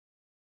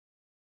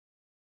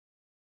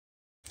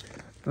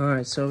All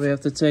right, so we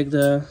have to take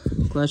the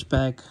clutch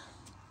back.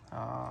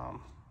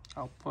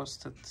 I'll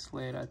post it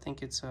later. I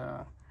think it's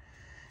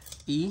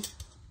E,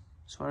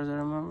 as far as I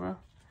remember.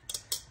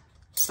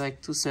 It's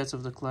like 2 sets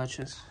of the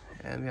clutches,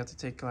 and we have to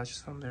take clutches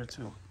from there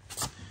too.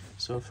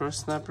 So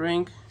first snap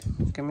ring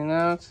coming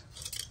out,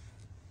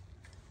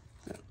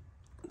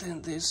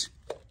 then this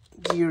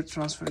gear,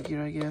 transfer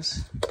gear, I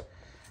guess,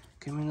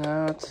 coming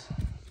out.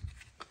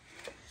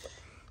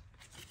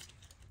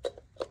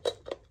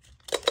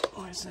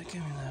 Why is that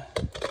coming out?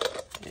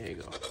 There you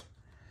go.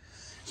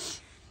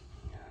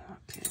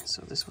 Okay,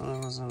 so this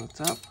one was on the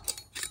top,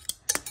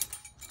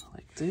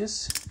 like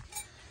this.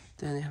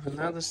 Then you have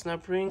another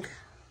snap ring.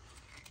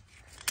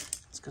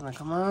 It's gonna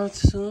come out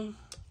soon.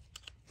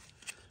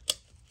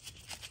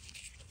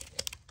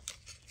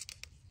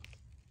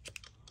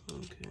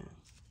 Okay.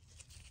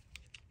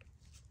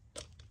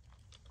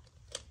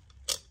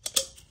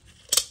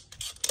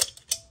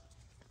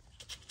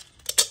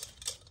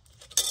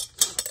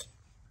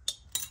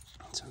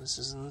 So this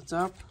is on the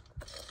top.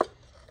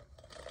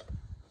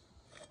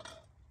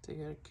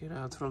 Take it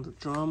out from the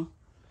drum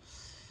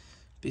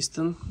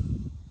piston.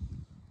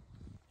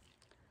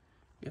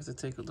 You have to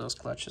take those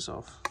clutches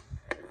off.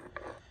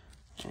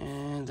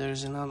 And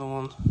there's another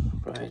one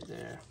right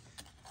there.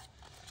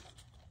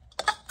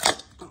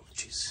 Oh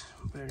jeez,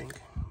 bearing.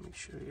 Make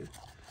sure you.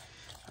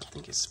 I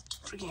think it's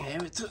freaking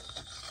heavy too.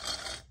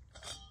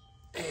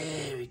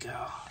 There we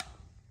go.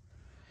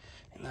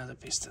 Another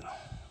piston.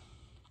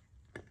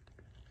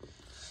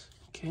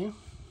 Okay,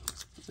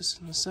 let's put this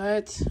on the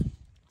side.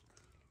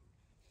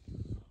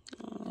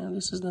 And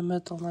this is the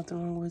metal, nothing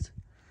wrong with.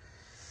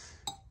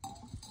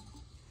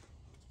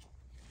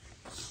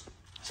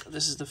 So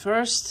this is the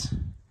first.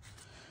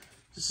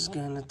 This is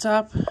going on the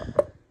top.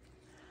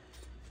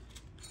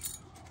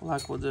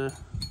 Lock with the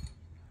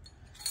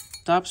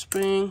top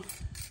spring.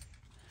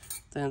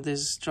 Then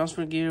this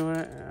transfer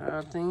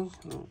gear thing.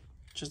 No,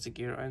 just the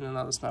gear and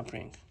another snap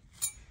ring.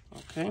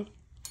 Okay.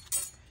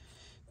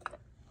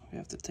 We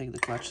have to take the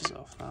clutches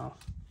off now.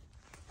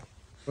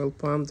 Well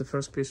pump, the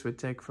first piece we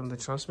take from the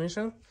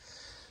transmission.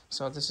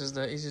 So this is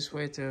the easiest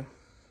way to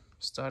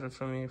start it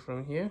from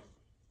here.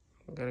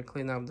 I'm gonna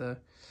clean up the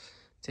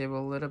table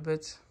a little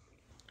bit.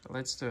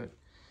 Let's do it.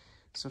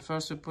 So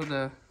first we put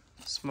a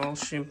small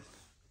shim.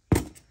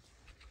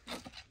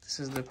 This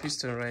is the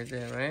piston right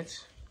there, right?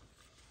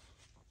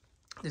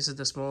 This is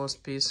the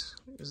smallest piece.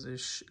 Is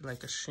this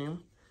like a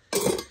shim?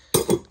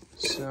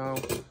 So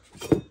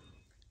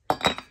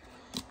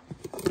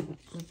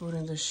we put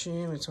in the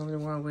shim. It's only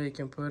one way you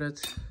can put it.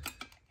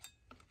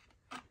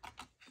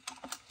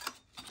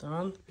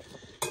 Done.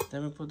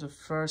 Then we put the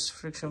first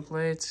friction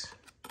plate.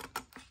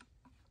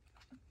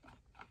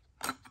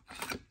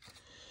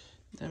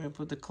 Then we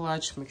put the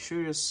clutch. Make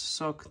sure you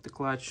soak the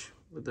clutch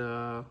with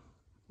the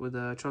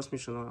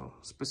transmission oil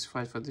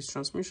specified for this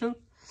transmission.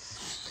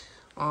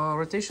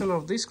 Rotation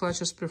of this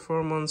clutch's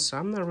performance,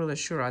 I'm not really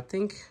sure. I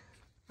think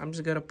I'm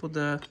just gonna put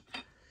the.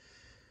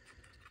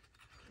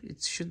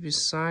 It should be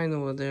sign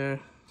over there.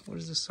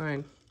 Where's the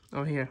sign?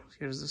 Oh,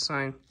 here's the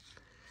sign.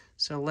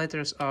 So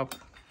letters up.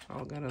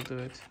 I'm gonna do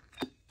it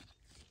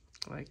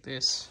like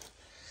this.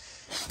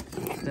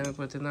 Then we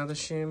put another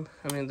shim.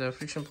 I mean the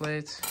friction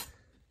plate.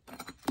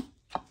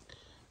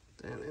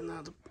 Then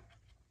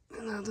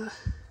another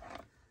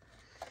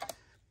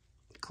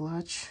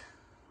clutch.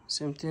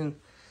 Same thing.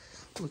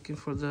 Looking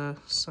for the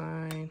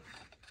sign.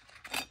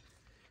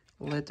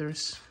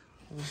 Letters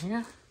over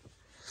here.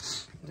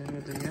 Then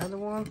we do the other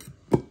one.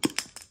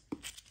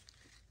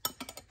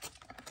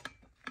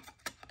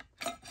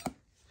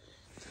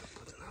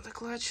 Put another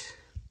clutch.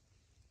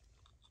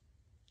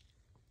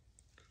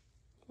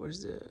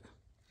 Where's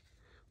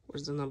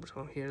the number?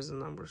 Oh, here's the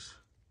numbers.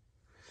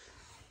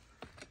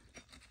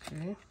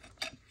 Okay.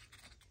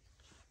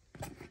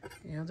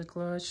 The other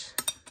clutch.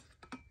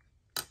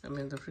 I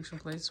mean the friction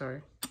plate,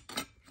 sorry.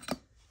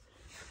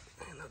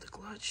 Another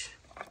clutch.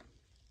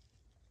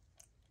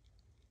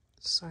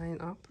 Sign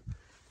up.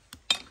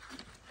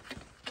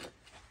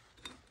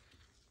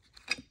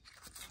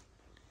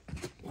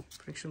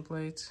 Friction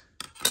plate.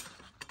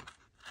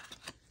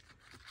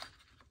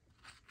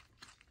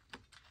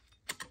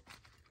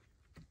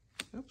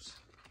 Oops.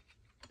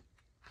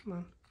 Come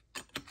on.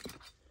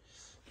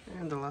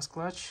 And the last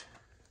clutch.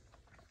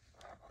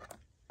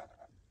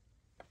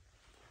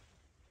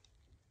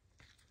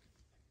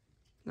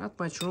 Not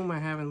much room I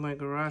have in my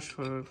garage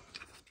for.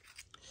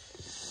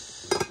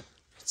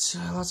 It's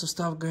lots of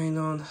stuff going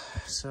on,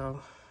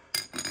 so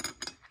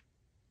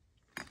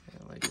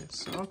yeah, like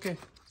this. Okay,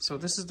 so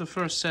this is the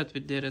first set we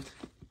did it.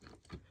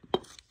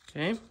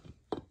 Okay.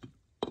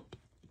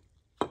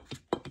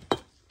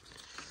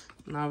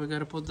 Now we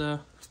gotta put the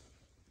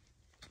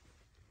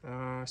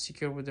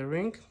secure with the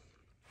ring,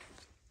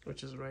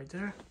 which is right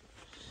there.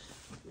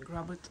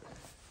 Grab it.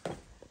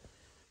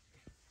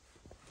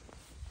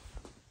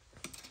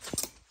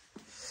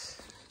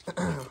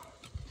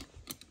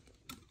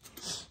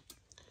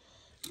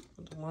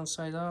 Put one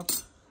side up,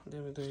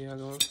 then we do the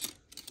other one.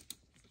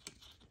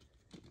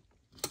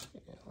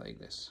 Yeah, like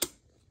this.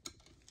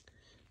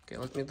 Okay,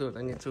 let me do it.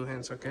 I need 2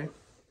 hands, okay?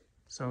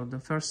 So the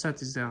first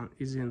set is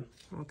in.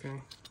 Okay,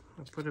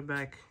 I'll put it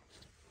back.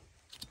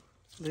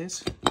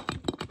 This,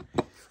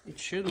 it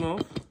should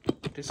move.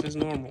 This is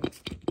normal.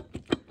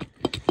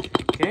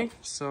 Okay,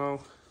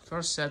 so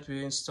first set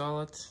we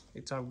install it.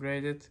 It's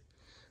upgraded.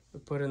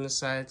 We put it in the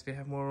side. We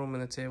have more room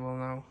in the table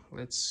now.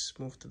 Let's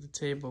move to the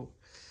table.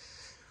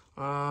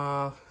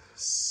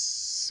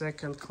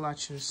 Second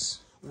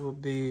clutches will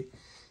be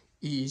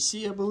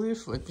EEC, I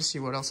believe. Let me see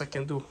what else I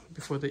can do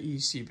before the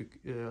EEC,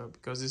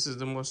 because this is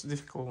the most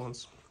difficult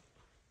ones.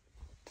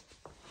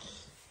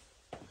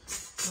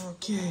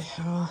 Okay,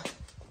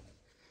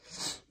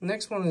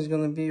 next one is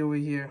gonna be over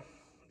here.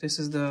 This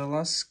is the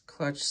last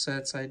clutch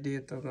sets I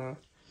did on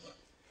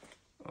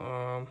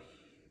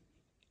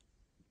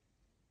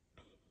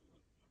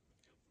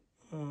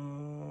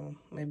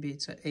maybe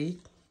it's an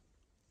 8.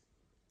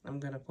 I'm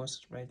gonna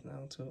post it right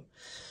now too.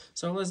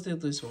 So let's do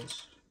these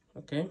ones.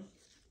 Okay,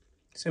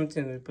 same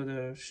thing. We put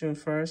the shim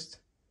first,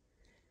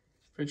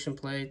 friction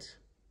plate,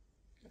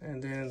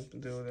 and then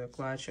do the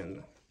clutch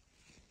and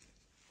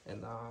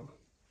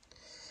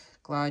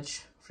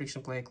clutch,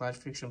 friction plate, clutch,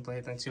 friction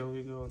plate, until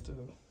we go to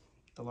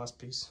the last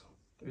piece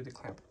with the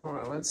clamp. All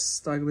right, let's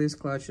stack these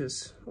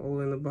clutches all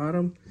in the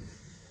bottom.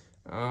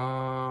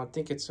 I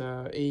think it's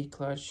a 8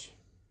 clutch.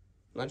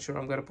 Not sure.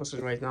 I'm gonna post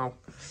it right now.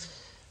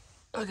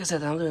 Like I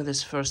said, I'm doing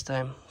this first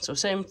time. So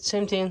same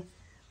thing.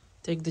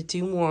 Take the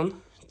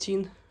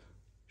tin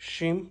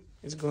shim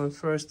is going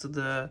first to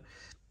the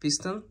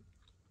piston.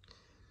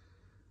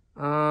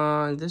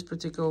 This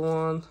particular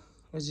one,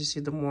 as you see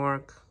the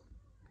mark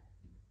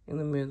in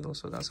the middle,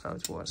 so that's how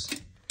it was.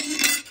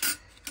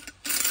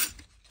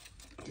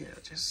 Yeah,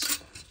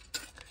 just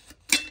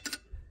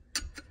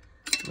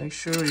make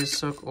sure you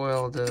soak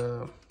oil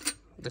the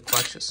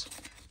clutches.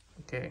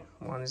 Okay,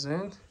 one is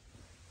in.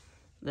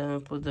 Then we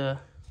put the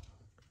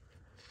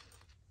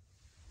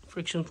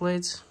friction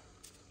plates.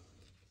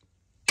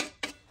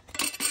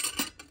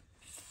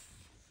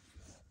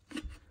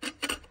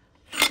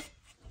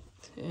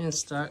 And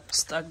stack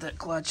the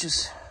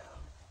clutches,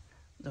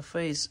 the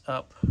face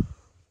up.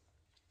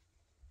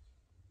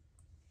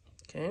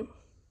 Okay.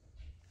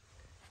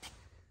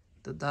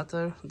 The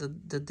data,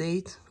 the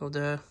date of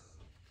the,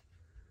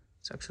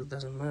 it actually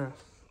doesn't matter.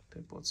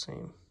 They're both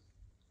same.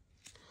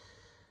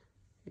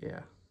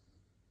 Yeah.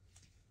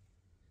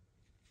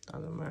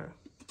 Doesn't matter.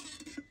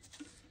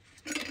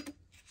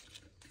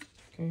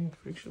 Okay,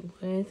 friction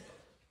plate.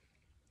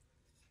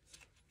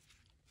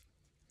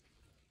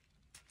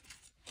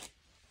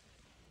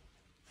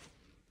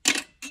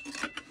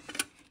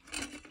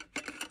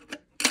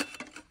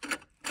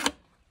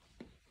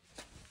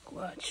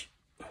 Clutch.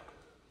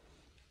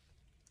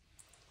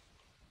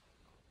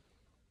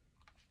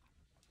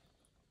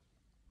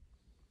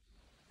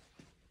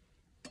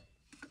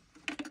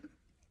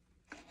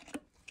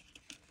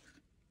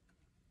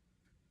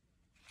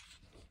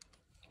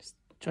 Just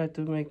try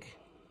to make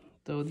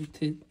the Audi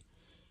tip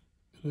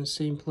in the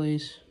same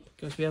place,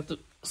 because we have to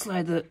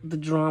slide the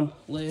drum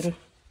later.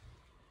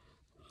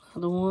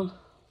 Another one.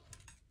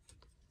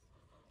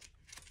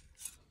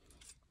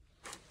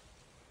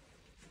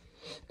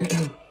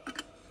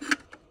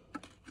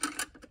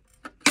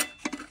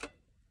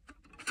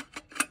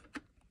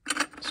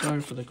 Sorry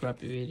for the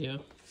crappy video.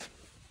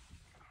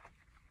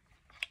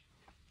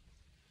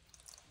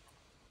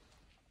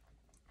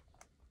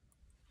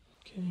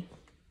 Okay.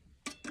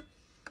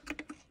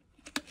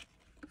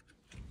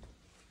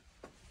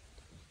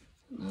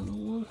 Another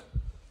one.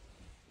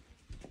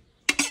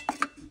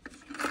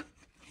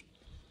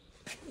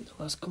 The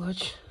last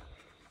clutch.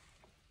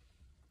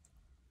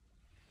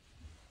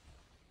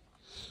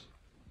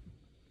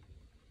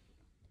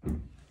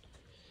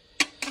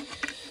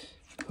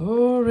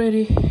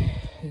 Alrighty,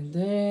 and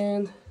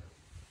then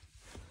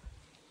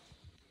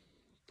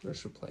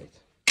pressure plate.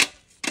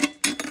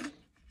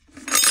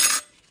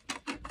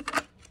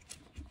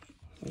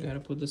 We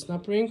gotta put the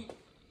snap ring.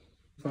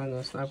 Find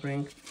the snap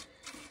ring.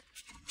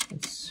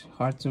 It's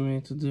hard to me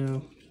to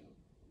do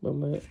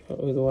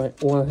with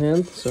one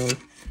hand, so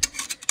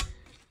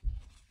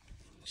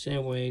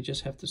same way, you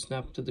just have to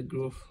snap to the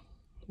groove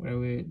where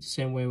the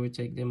same way we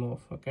take them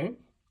off. Okay,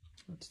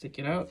 let's take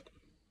it out.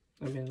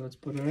 I mean, let's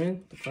put her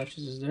in. The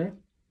clutches is there.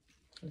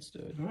 Let's do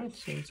it. All right,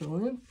 so it's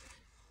all in.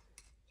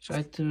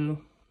 Try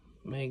to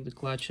make the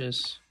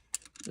clutches,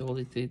 the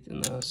Audi teeth,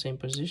 in the same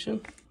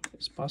position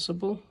as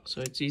possible,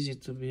 so it's easy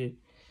to be.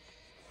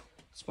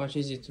 It's much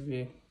easier to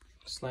be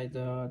slide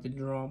the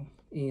drum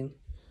in,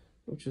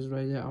 which is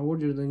right there. I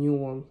ordered a new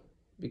one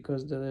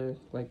because the,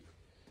 like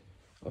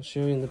I'll show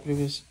you in the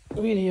previous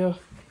video,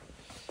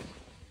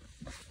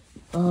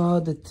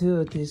 the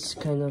tooth is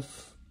kind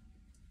of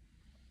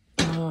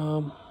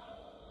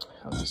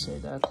how to say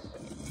that,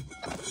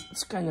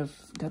 it's kind of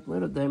got a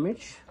little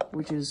damage,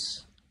 which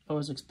is I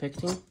was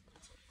expecting.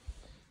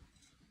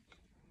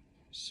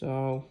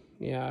 So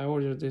yeah, I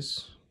ordered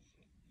this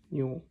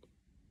new.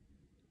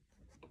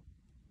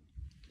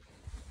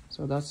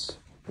 So that's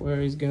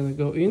where it's gonna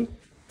go in.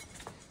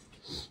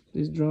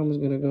 This drum is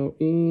gonna go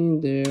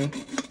in there.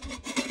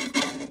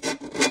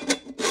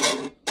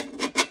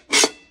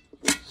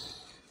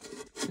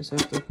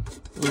 have to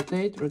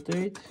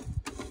rotate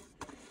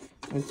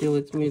until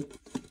it meets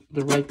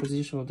the right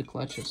position of the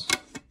clutches.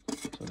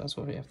 So that's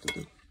what we have to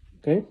do.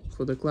 Okay,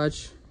 for the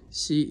clutch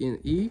C and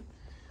E,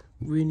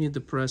 we need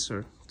the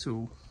presser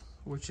tool,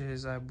 which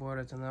is, I bought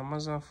it on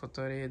Amazon for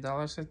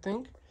 $38, I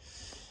think.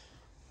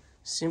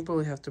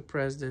 Simply have to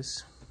press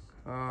this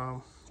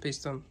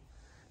piston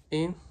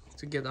in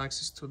to get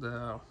access to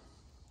the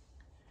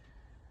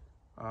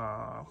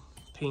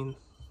pin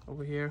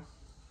over here,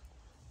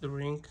 the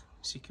ring,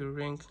 secure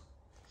ring.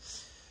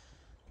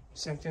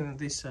 Same thing on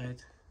this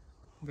side.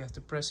 We have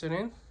to press it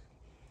in,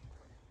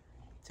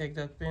 take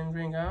that pin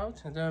ring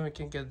out, and then we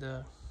can get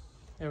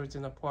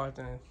everything apart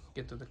and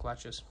get to the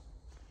clutches.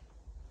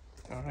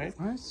 All right,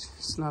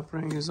 snap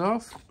ring is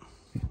off.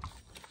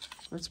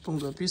 Let's pull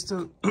the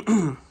piston,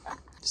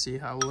 see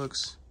how it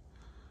looks.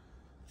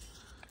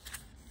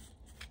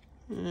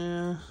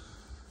 Yeah,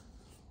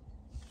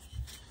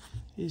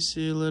 you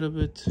see a little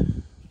bit.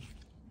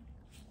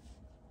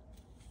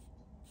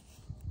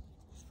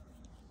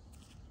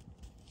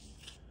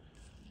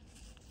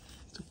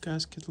 The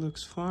gasket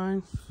looks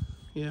fine.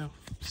 Yeah,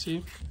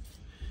 see,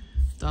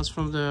 that's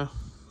from the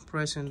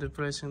pressing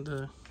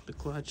the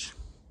clutch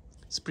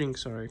spring,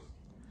 sorry.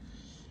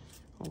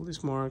 All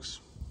these marks.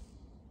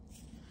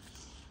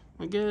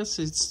 I guess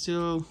it's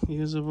still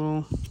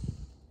usable.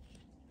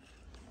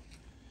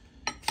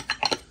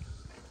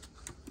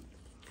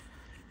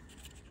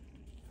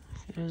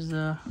 Here's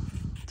the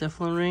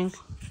Teflon ring,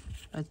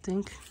 I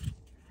think,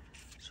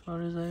 as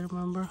far as I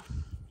remember.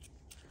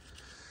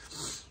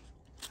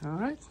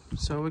 Alright,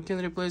 so we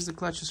can replace the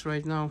clutches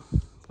right now.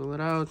 Pull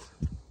it out,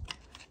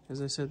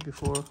 as I said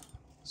before.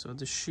 So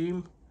the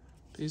shim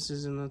piece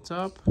is in the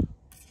top.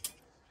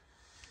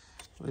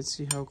 Let's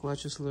see how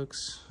clutches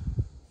looks.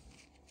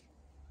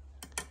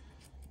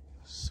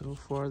 So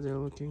far they're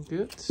looking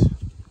good.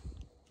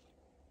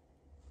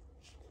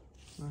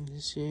 I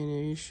don't see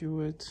any issue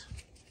with.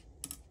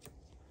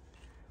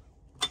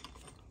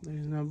 There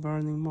is no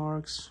burning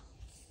marks.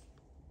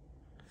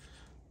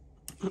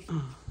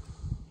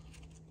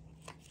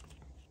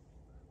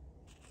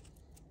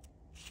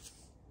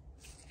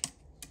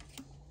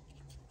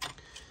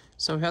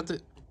 So we have to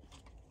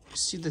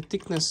see the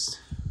thickness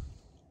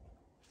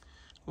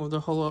of the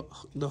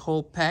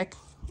whole pack,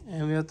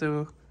 and we have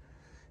to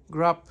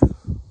grab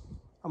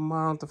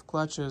amount of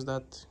clutches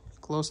that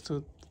close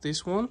to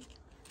this one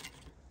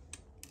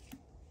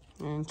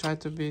and try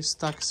to be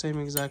stuck same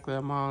exactly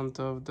amount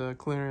of the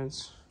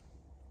clearance,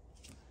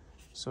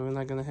 so we're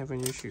not gonna have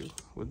an issue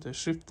with the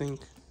shifting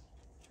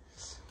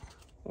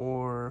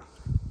or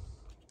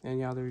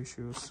any other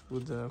issues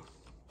with the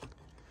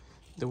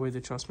way the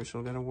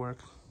transmission is gonna work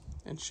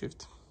and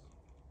shift.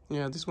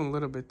 Yeah, this one a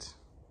little bit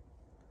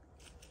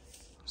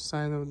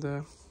sign of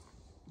the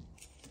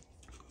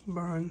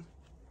burning.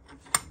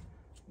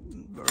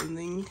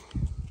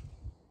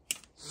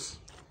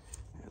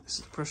 Yeah, this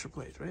is pressure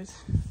plate, right?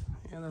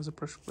 Yeah, that's a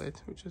pressure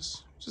plate, which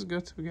is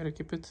good. We gotta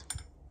keep it.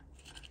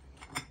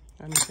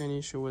 I don't see any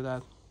issue with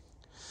that.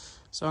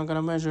 So I'm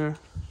gonna measure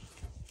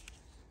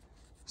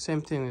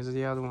same thing as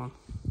the other one,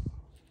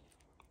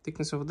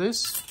 thickness of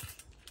this,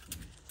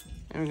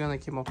 and we're gonna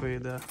come up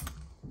with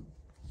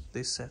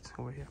this set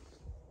over here.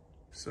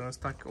 So I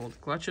stuck all the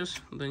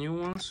clutches, the new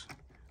ones,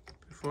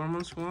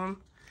 performance one.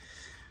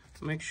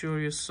 Make sure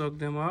you soak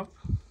them up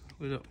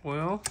with the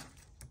oil.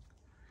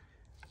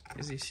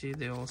 As you see,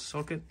 they all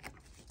soak it.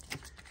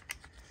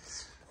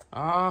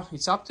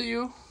 It's up to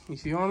you.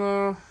 If you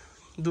wanna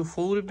do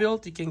full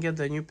rebuild, you can get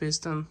the new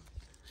piston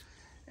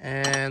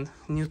and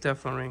new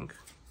Teflon ring.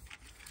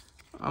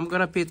 I'm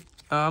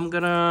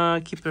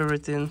gonna keep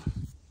everything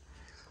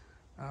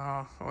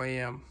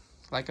OEM.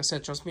 Like I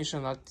said,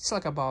 transmission, it's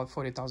like about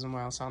 40,000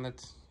 miles on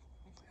it.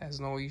 Has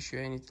no issue,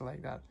 anything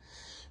like that.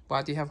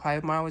 But you have high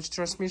mileage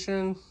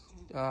transmission,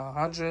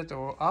 100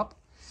 or up,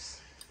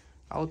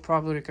 I would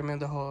probably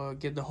recommend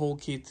get the whole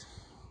kit,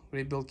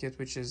 rebuild kit,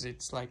 which is,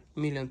 it's like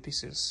million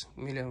pieces,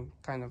 million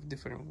kind of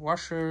different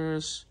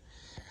washers,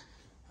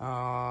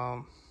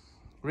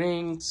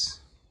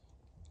 rings,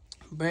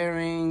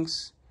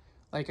 bearings,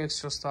 like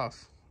extra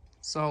stuff.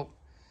 So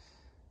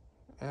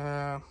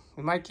in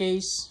my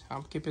case,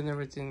 I'm keeping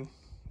everything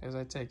as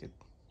I take it.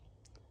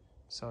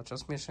 So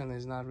transmission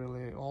is not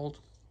really old,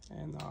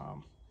 and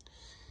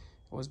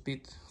was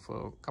beat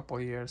for a couple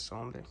of years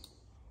only.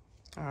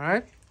 All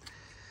right,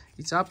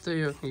 it's up to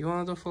you. You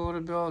want to do full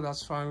rebuild,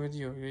 that's fine with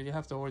you. You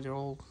have to order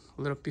all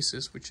little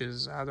pieces, which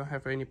is, I don't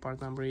have any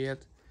part number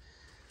yet,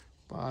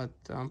 but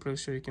I'm pretty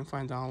sure you can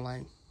find it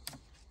online.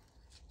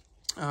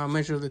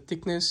 Measure the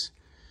thickness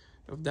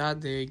of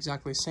that, they're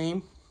exactly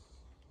same,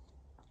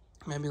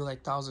 maybe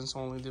like thousandths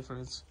only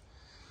difference,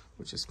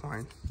 which is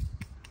fine,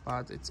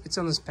 but it's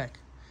on the spec.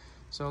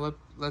 So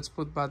let's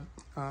put back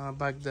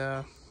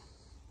the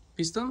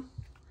piston.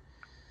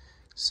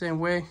 Same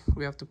way,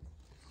 we have to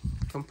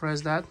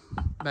compress that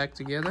back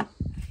together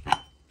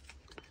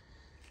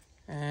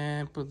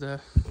and put the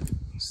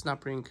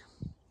snap ring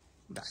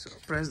back. So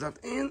press that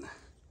in.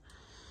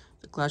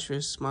 The clutch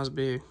must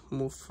be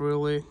moved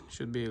freely,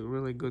 should be a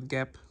really good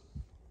gap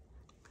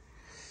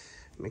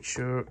make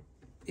sure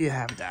you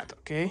have that.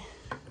 Okay,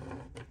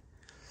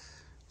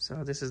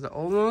 so this is the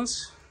old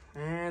ones,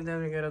 and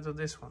then we gotta do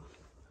this one.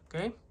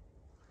 Okay,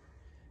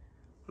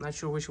 not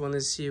sure which one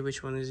is C,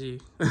 which one is E.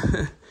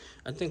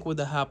 I think with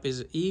the hub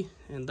is E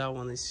and that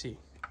one is C.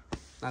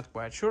 Not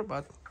quite sure,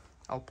 but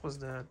I'll post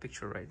the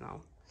picture right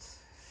now.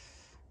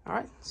 All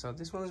right, so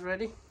this one is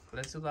ready.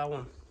 Let's do that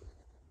one,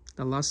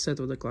 the last set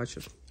of the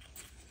clutches.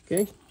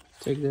 Okay,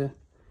 take the,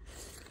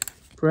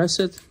 press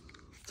it,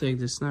 take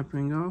the snap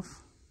ring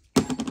off,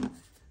 and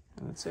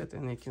that's it.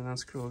 And you can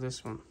unscrew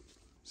this one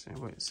same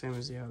way, same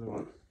as the other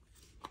one.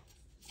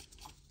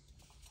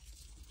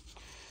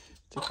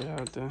 Take it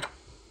out the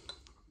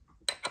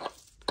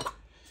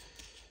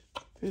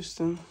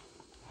piston.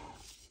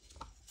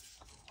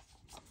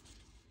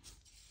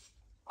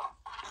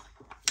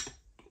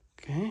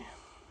 Okay.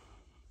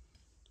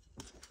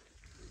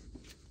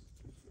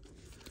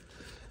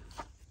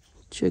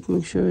 Check,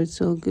 make sure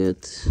it's all good.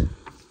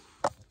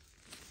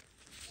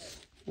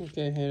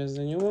 Okay, here is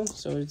the new one.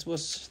 So it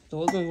was, the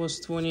old one was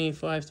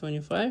 25.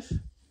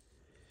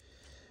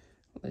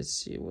 Let's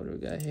see what we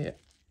got here.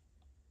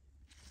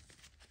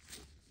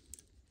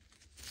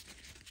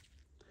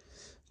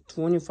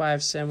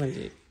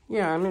 2570.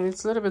 Yeah, I mean,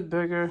 it's a little bit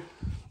bigger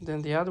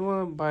than the other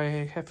one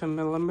by 0.5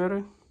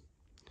 millimeter.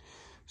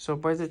 So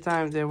by the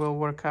time they will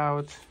work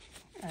out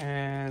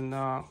and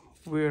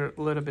we're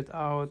a little bit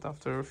out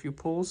after a few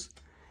pulls,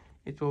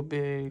 it will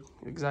be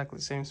exactly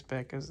the same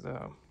spec as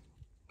the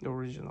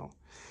original.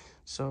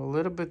 So a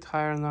little bit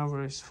higher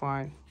number is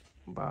fine,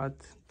 but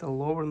the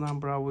lower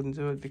number I wouldn't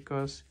do it,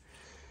 because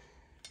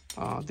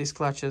these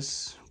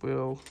clutches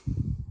will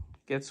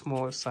get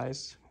smaller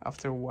size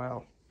after a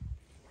while.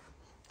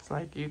 It's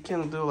like you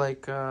can do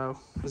like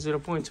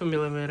 0.2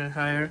 millimeter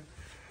higher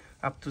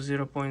up to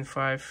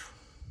 0.5.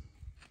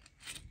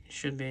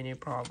 Should be any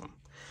problem.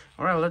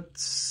 All right,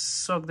 let's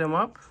soak them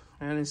up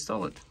and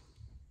install it.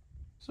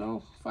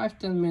 So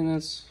 5-10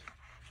 minutes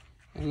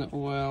in the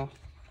oil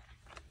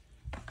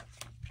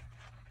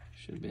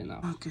should be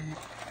enough. Okay,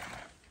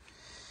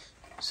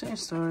 same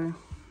story.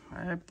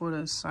 I put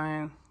a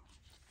sign,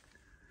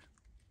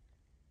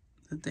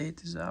 the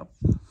date is up.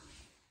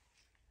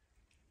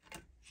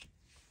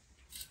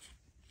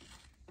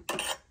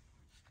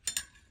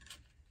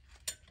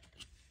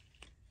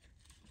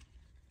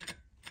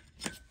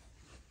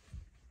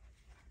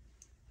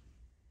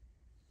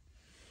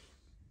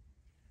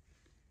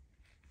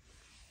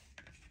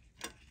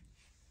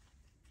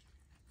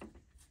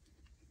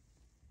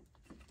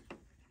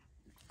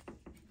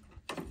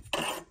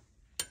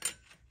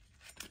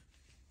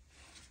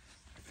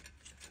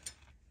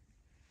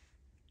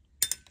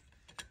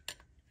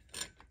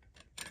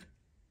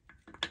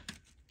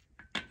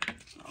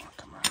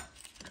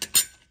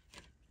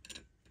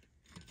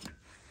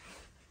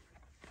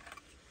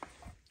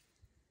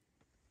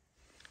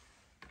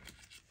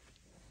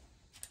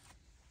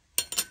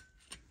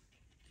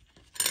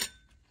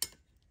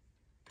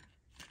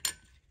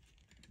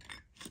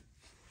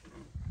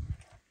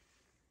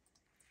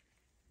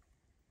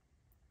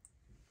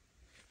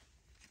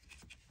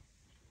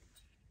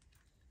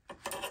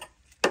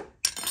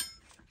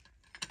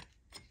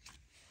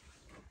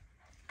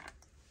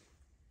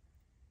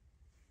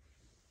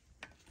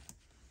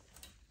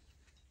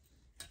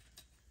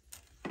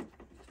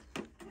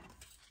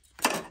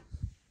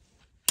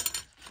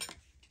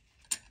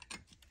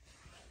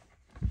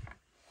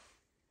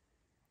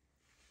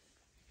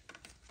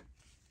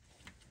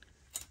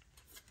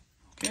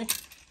 Okay,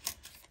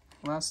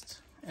 last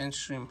end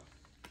shim,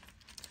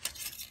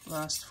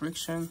 last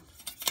friction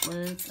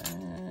plate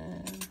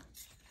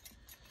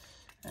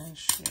and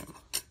shim.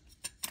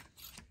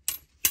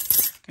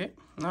 Okay,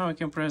 now we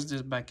can press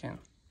this back in.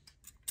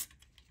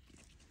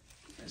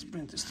 Let's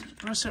bring this to the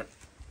presser.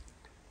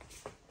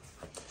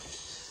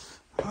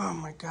 Oh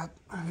my god,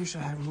 I wish I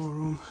had more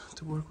room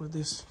to work with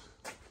this.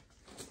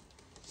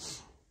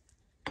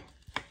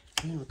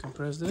 Okay, we can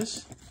press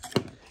this.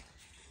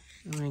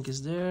 The ring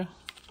is there.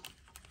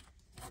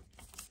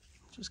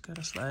 Just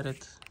gotta slide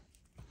it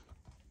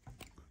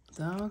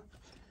down,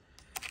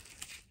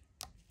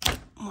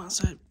 one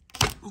side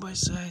by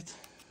side.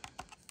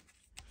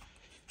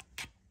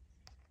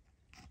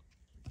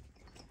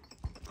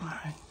 All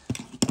right.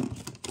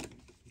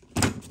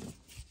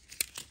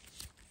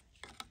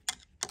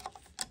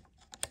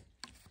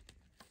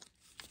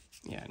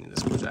 Yeah, I need a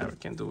screwdriver.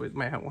 Can't do it with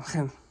my one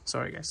hand.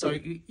 Sorry, guys. So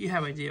you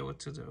have idea what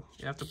to do.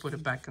 You have to put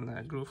it back in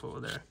the groove over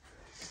there.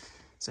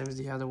 Same as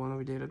the other one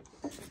we did it.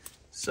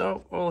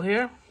 So all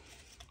here,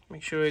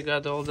 make sure you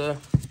got all the,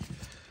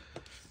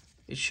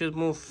 it should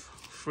move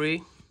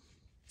free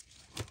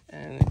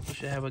and you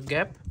should have a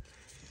gap.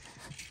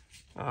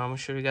 Make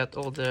sure you got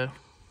all the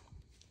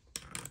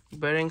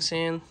bearings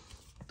in,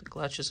 the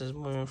clutches is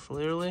moving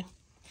freely.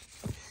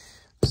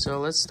 So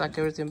let's stuck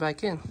everything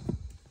back in.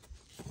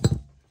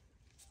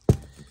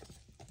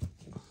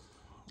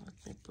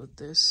 Let me put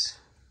this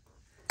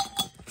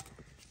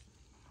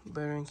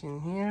bearing in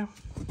here.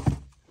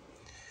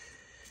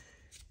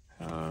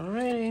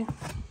 Alrighty,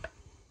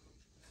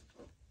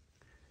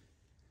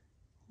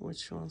 which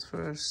which one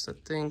first? I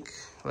think,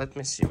 let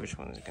me see which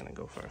one is gonna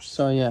go first.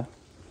 So yeah,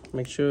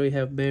 make sure you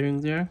have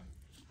bearing there.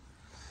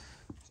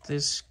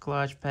 This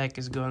clutch pack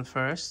is going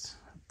first.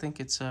 I think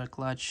it's a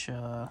clutch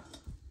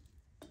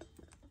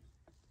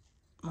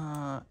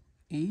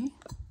E,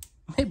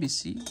 maybe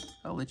C.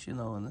 I'll let you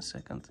know in a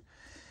second.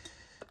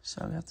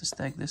 So we have to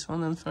stack this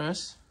one in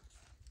first.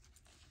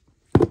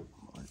 I'll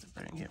leave the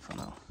bearing here for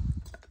now.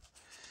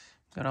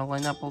 Gotta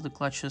line up all the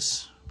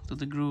clutches to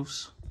the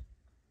grooves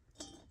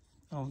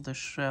of the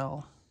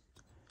shell,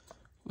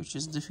 which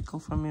is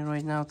difficult for me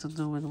right now to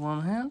do with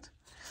one hand.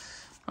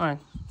 Alright,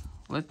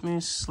 let me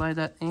slide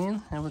that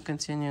in and we'll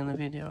continue in the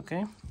video,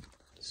 okay?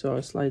 So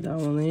I slide that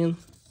one in.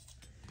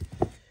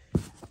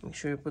 Make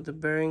sure you put the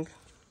bearing.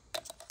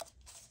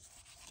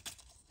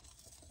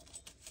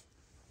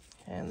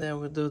 And then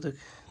we'll do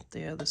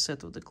the other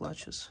set of the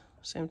clutches.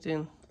 Same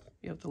thing,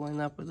 you have to line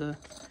up with the,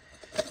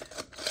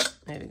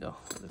 there we go,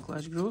 the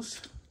clutch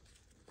grooves.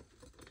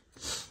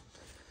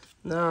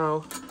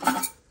 Now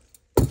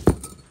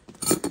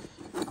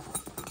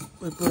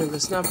we put in the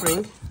snap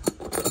ring.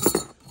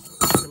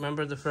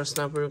 Remember the first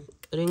snap ring,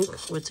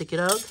 we take it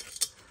out.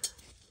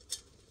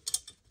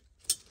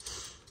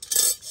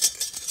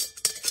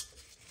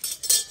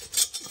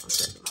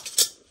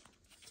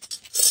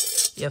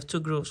 You have two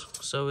grooves,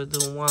 so we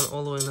do one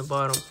all the way in the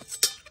bottom.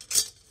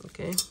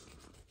 Okay.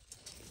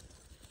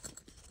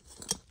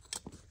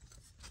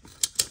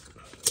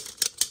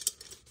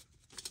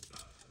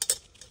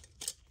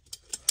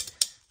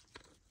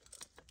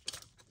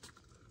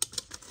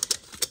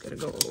 Gotta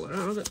go all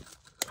around it.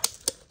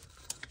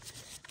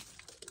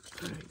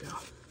 There we go.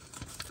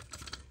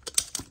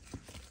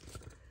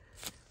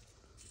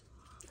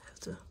 Have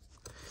to.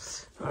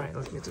 All right,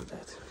 let me do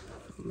that.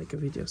 I'll make a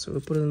video. So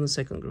we put it in the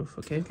second groove.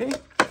 Okay. Okay.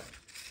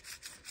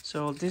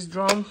 So this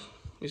drum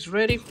is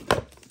ready.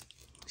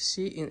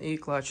 C and E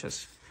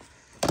clutches.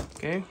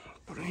 Okay.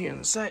 Put it here on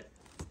the side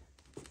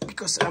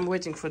because I'm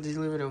waiting for the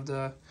delivery of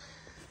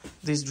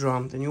this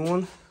drum, the new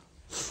one.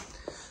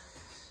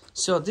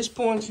 So at this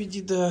point we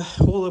did the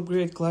whole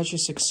upgrade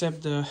clutches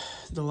except the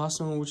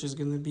last one, which is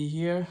gonna be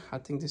here. I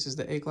think this is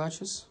the A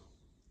clutches,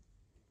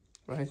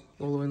 right?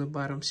 All the way in the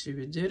bottom. See,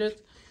 we did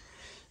it.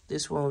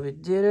 This one we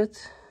did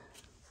it.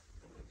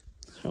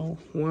 So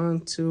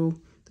 1, 2,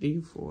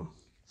 3, 4.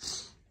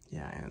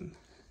 Yeah, and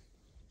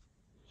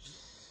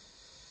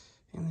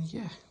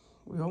yeah,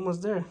 we're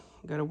almost there.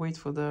 Gotta wait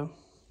for the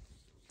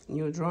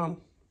new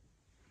drum,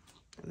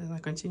 and then I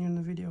continue in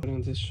the video.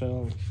 Putting this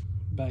shell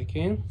back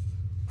in.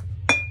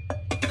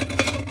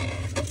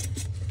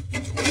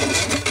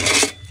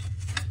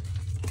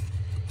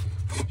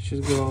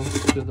 Should go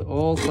to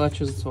all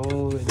clutches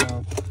all the way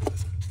down.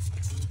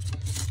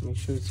 Make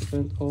sure it's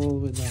bent all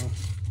the way down.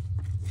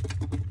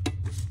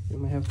 You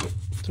might have to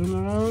turn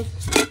around.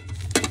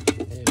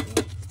 There you go.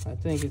 I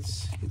think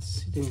it's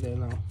sitting there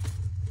now.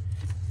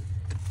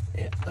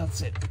 Yeah,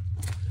 that's it.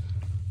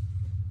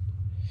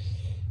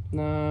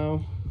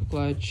 Now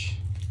clutch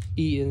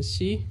E and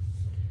C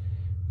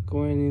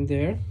going in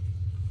there.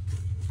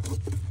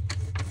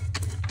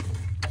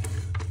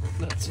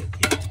 That's it.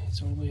 Yeah,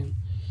 it's all in.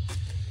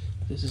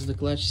 This is the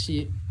clutch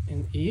C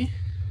and E.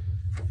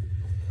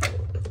 Oh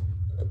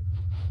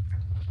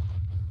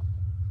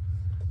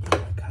my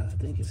god, I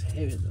think it's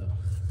heavy though.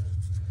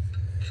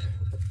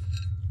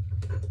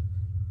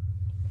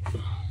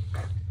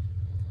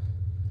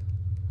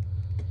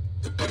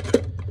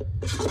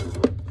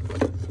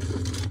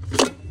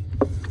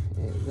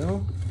 There you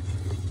go.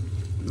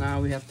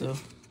 Now we have to,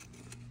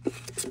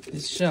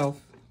 this shell,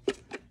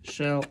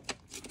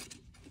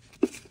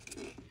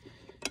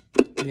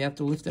 we have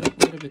to lift it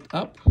up a little bit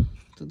up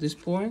to this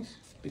point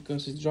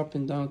because it's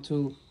dropping down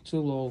too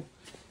low,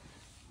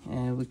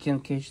 and we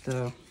can't catch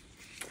the, I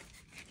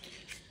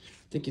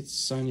think it's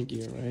sunny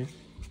gear, right?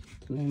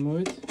 Can I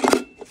move it?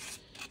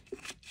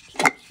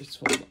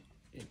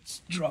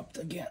 It's dropped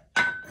again.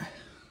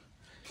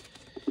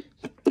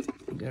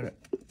 Gotta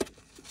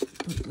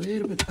put a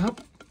little bit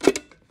up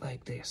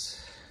like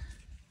this.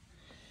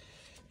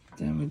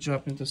 Then we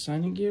drop into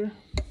sunny gear.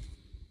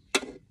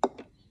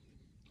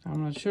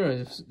 I'm not sure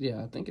if,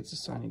 yeah, I think it's a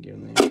sunny gear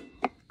name.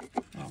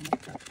 Oh my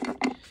god.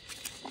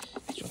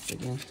 It's dropped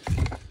again.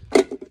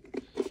 There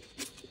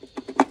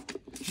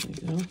you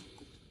go.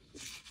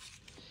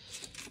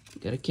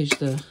 Gotta catch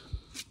the,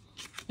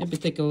 maybe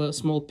take a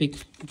small pick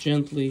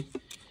gently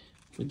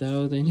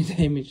without any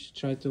damage.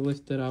 Try to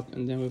lift it up,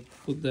 and then we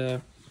put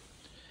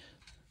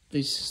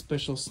this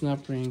special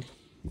snap ring.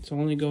 It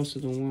only goes to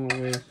the one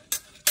way.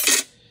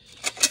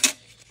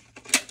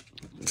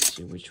 Let's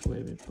see which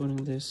way we're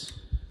putting this.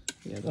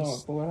 Yeah,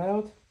 that's, pull it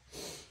out.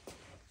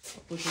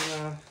 I'll put it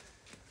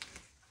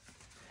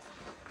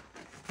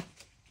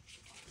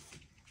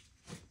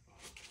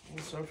in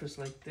a surface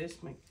like this,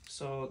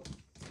 so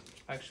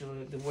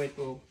actually the weight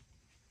will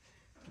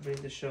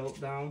bring the shell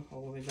down,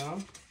 all the way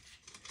down.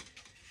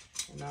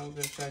 And now we're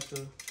gonna try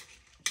to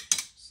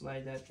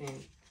slide that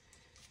in.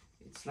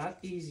 It's not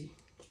easy,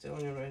 I'm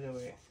telling you right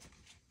away.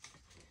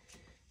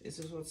 This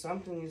is what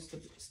something needs to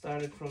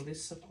start it from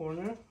this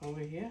corner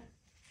over here.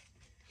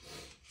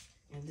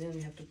 and then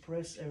we have to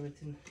press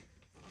everything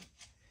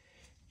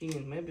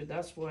in. Maybe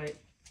that's why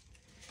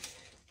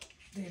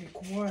they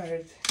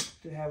required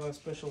to have a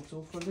special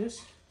tool for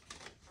this.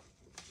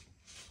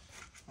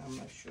 I'm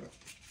not sure.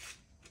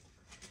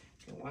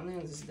 Okay, one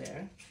end is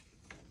there.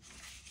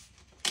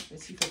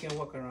 Let's see if I can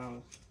walk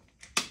around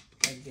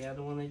like the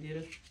other one I did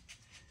it.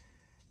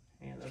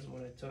 Yeah, that's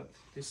what I thought.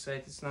 This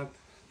side is not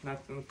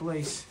in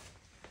place.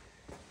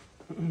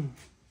 We're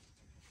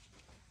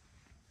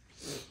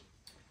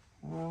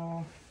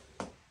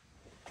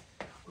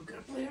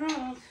gonna play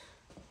around.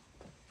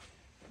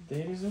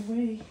 There is a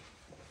way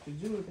to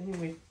do it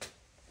anyway.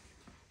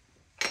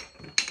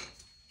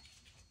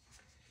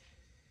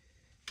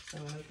 So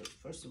I have to,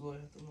 first of all, I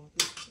have to move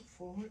this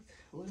forward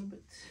a little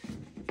bit.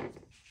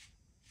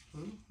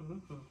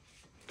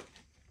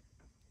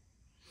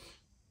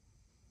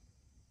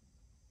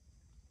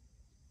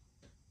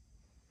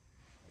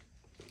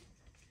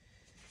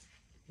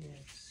 Yeah,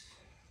 it's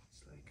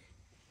like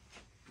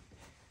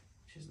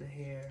just the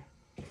hair.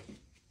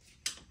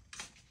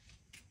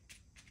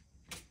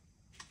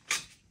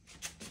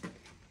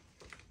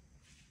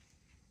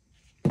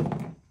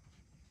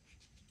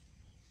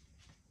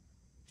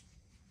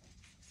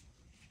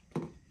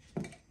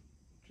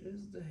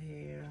 Just the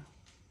hair.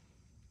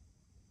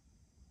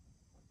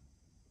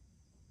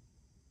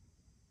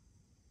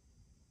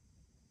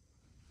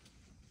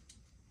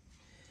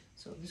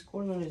 So this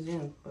corner is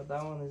in, but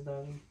that one is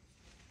doesn't.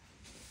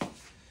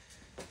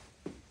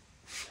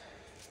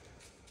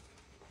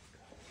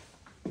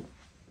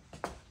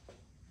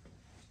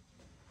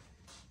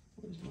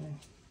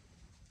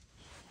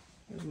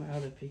 Where's my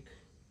other pick?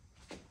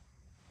 I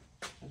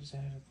just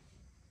had it.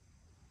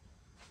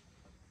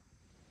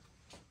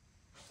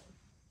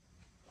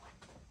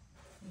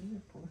 Where did I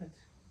put it?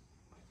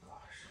 Oh my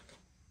gosh.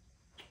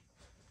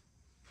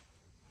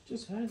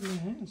 Just had it in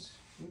my hands.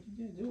 What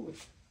did I do with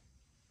it?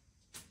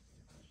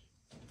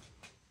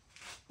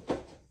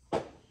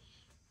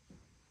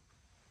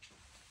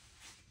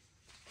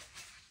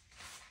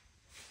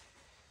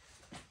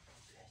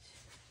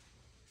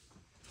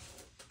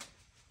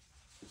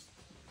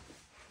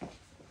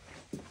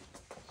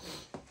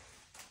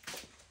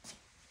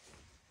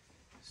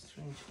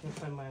 Strange. Can't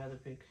find my other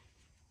pick.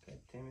 God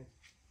damn it.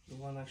 The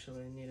one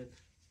actually I needed.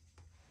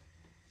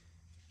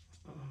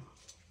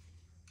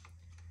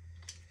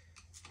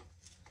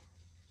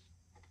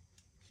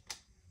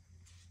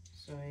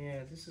 So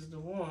yeah, this is the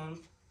one.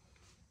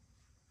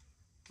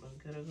 I'm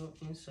gonna go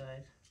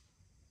inside.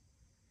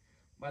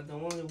 But the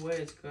only way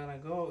it's gonna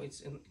go,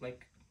 it's in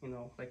like, you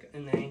know, like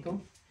an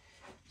angle.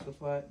 So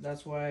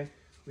that's why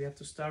we have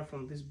to start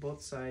from this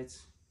both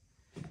sides.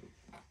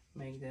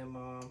 Make them.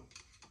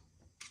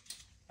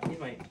 I need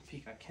my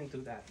pick. I can't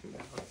do that.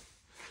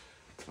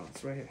 Oh,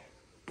 it's right here.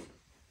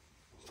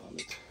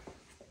 Found it.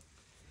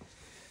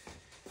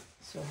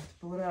 So I have to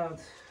pull it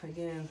out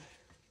again.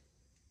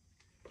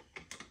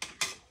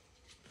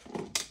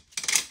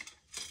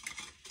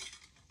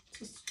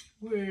 Just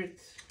weird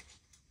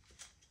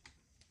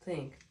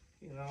thing,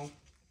 you know.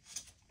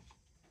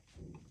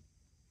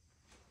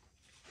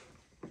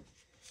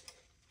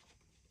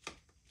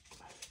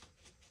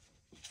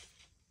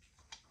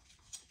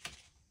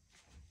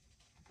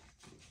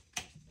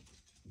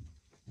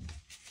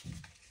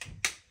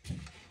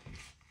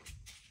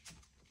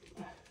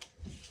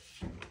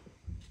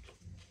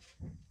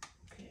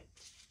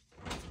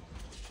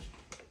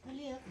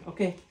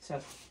 Okay,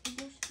 so.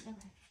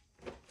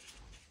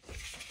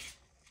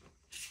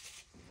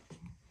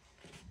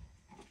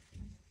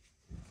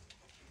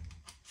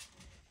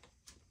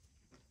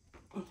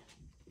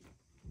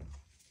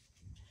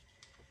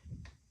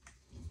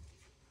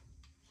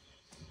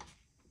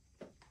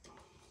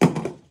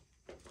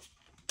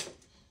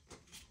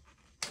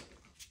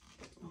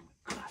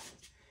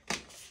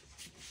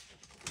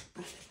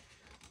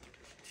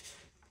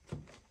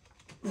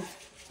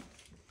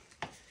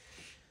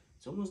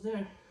 It's almost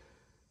there.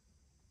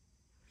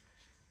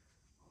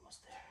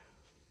 Almost there.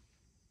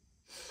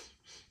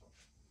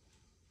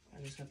 I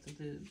just have to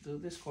do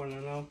this corner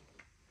now.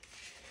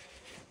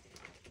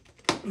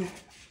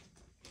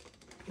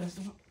 That's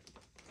the one.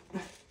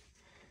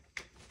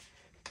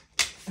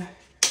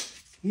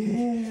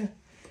 Yeah,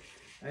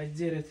 I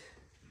did it.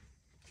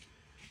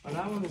 But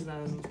that one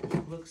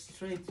doesn't look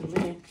straight to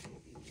me.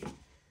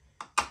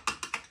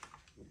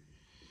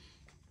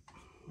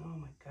 Oh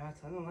my God,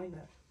 I don't like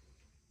that.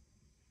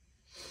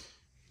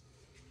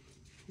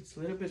 It's a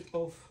little bit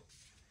off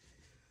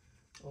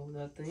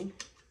that thing.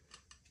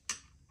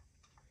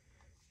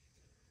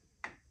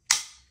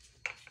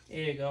 There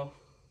you go.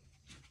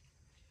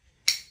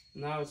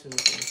 Now it's in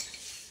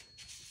place.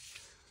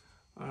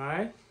 All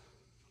right,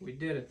 we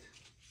did it.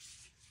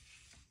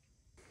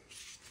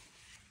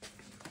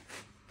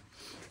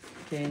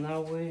 Okay,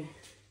 now we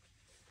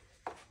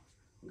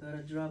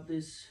gotta drop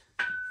this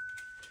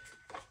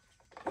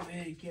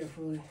very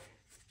carefully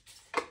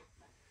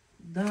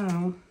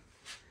down.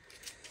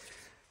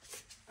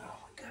 Oh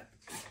my God.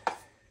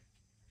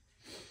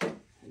 I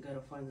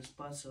gotta find the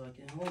spot so I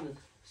can hold it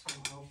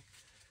somehow.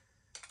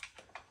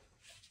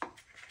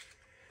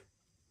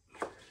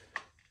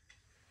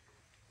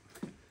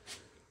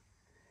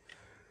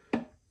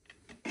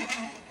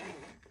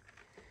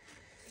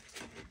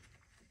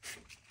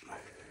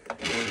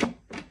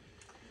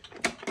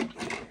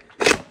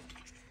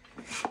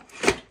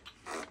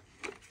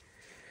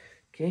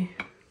 Okay.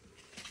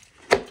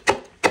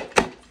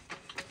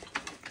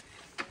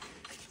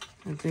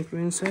 I think we're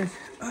inside.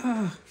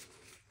 Ah,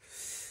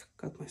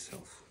 cut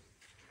myself.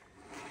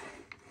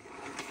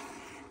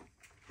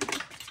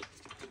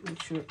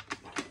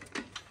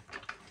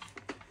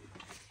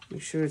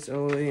 Make sure it's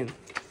all in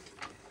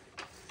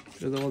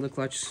through all the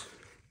clutches.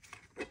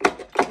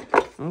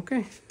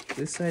 Okay,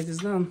 this side is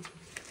done.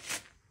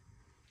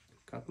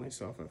 Cut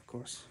myself, of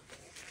course.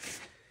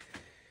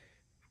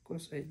 Of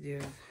course I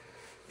did.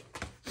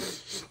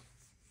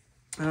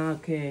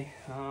 Okay,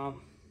 gotta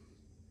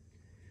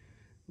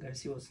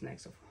see what's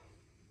next.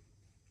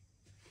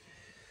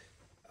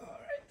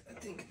 Alright, I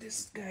think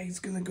this guy is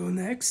gonna go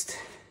next.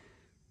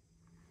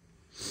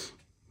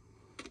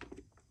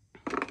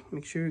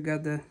 Make sure you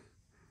got the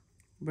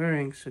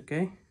bearings,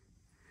 okay?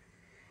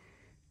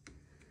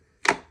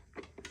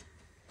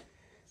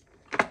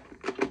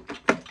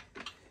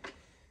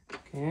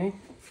 Okay.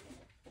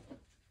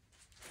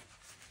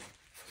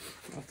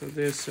 After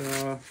this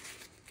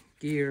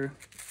gear,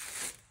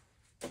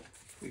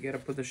 we gotta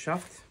put the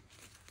shaft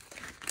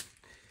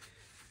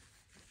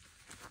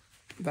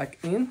back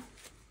in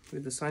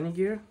with the sunny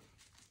gear,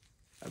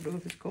 I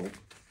believe it's called.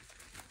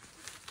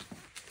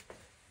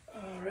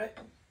 Alright,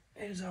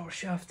 here's our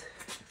shaft.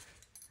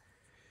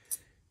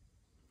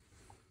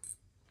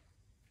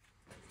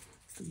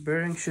 The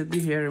bearing should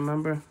be here,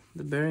 remember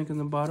the bearing in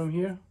the bottom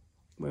here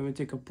when we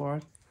take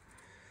apart,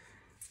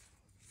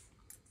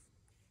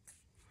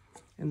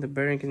 and the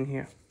bearing in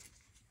here.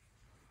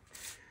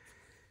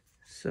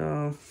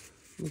 So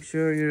make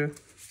sure you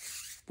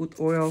put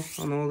oil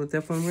on all the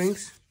Teflon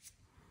rings.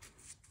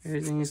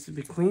 Everything needs to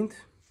be cleaned,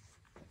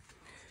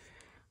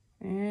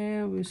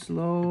 and we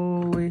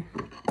slowly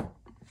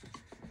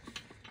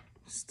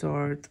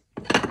start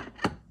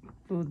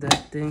put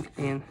that thing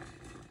in.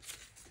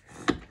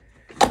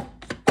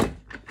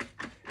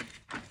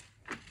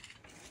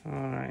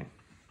 Alright.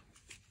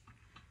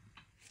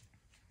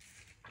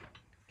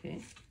 Okay.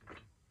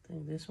 I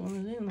think this one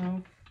is in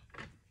now.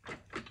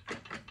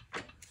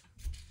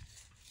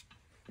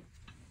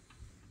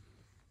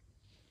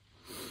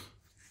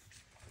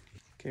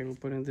 Okay, we're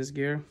putting this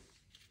gear.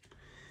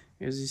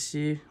 As you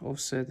see,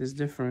 offset is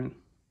different.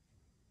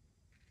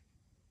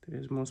 There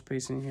is more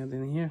space in here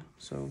than here,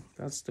 so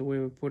that's the way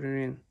we put it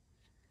in.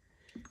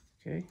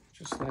 Okay,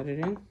 just slide it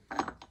in.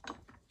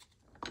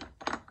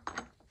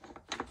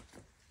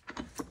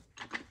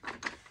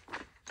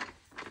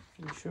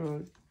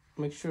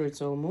 Make sure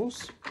it's all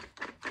loose.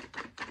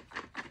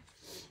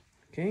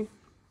 Okay.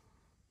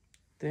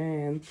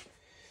 Then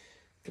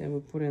we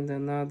put in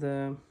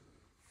another.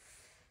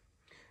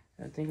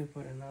 I think we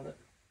put another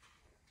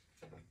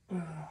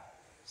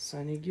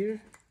sunny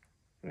gear,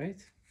 right?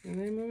 The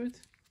name of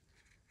it.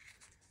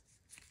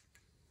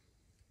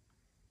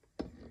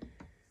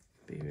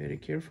 Be very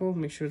careful.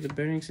 Make sure the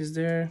bearings is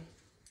there.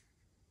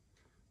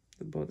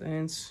 The both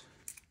ends.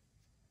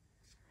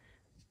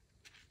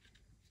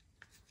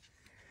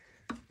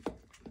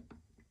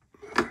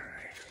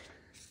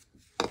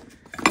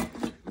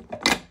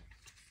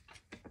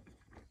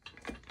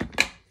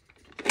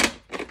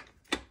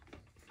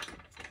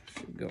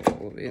 Go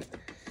all of it.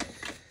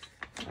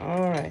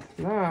 All right,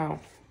 now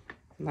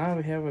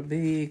we have a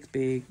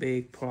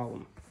big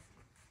problem.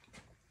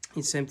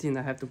 It's same thing.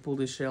 I have to pull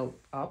the shell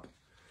up,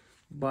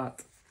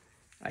 but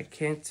I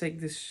can't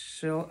take this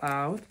shell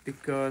out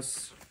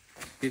because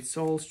it's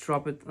all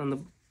strapped on the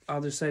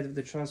other side of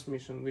the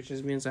transmission, which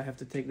means I have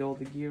to take all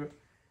the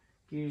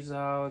gears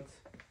out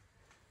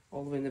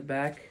all the way in the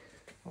back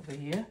over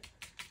here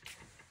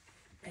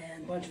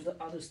and a bunch of the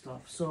other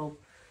stuff. So,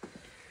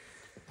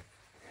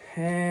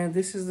 and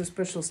this is the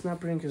special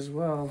snap ring as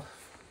well.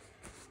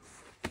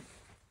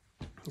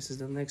 This is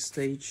the next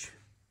stage,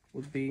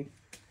 would be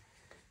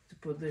to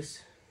put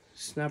this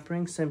snap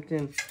ring, same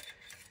thing.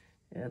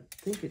 I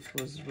think it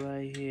was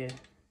right here.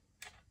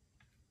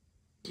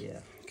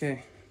 Yeah.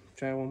 Okay,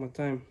 try one more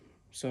time.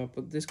 So I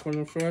put this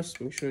corner first,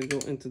 make sure it go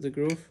into the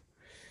groove,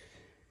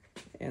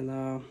 and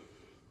I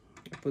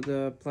put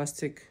the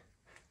plastic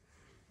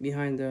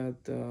behind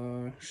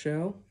the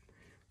shell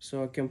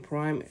so I can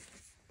prime it.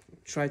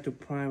 Try to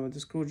prime with the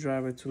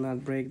screwdriver to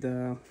not break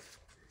the,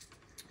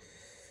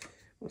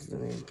 what's the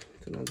name,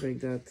 to not break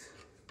that,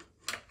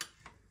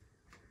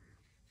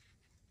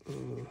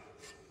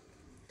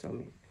 tell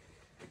me,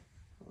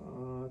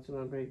 to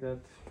not break that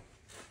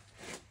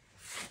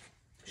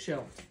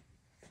shell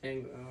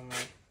and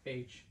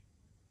H,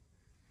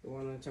 the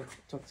one I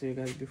talked to you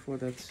guys before,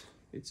 that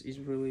it's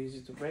really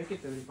easy to break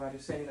it.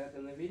 Everybody's saying that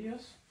in the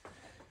videos.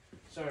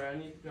 Sorry, I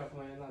need to drop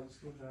my another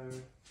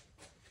screwdriver.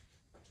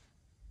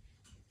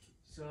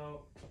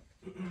 So,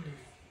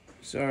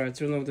 sorry, I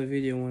turned off the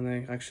video when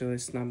I actually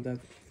snapped that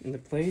into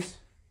place.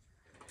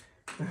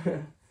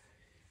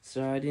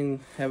 So I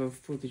didn't have a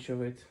footage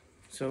of it.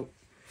 So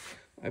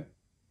I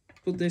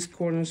put these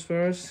corners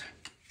first,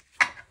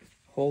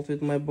 hold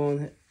with my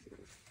bone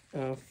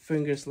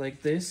fingers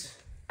like this,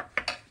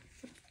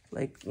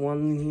 like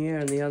one here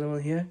and the other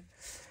one here,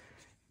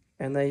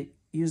 and I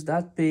use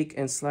that pick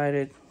and slide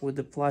it with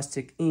the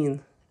plastic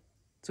in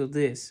to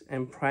this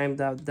and prime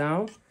that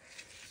down,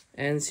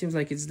 and it seems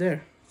like it's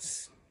there.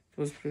 It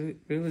was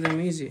really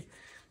damn easy.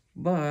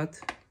 But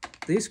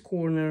this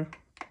corner,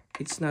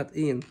 it's not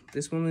in.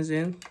 This one is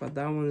in, but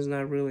that one is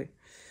not really,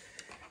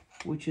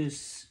 which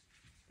is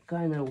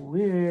kind of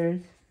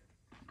weird.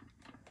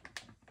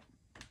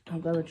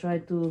 I'm gonna try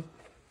to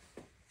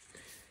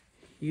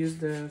use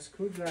the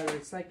screwdriver.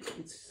 It's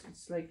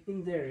like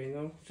in there, you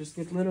know. Just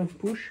need a little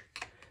push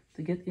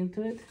to get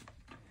into it.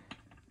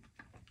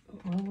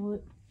 Probably,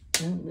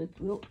 and it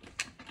will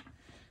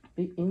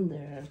be in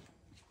there.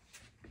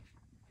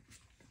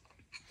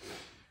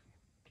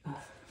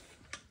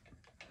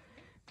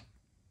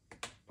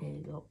 There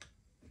you go.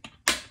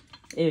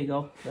 There you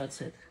go.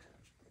 That's it.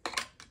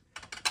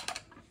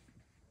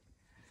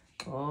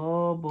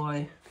 Oh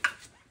boy.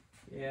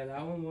 Yeah,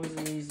 that one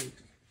wasn't easy.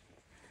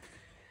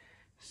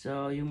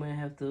 So you might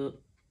have to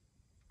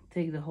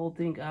take the whole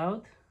thing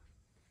out.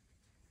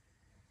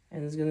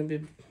 And it's gonna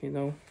be, you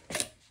know,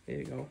 there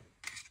you go.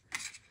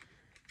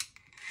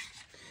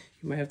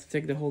 You might have to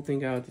take the whole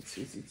thing out. It's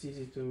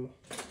easy to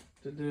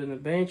do on a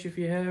bench if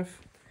you have.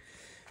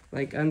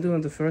 Like I'm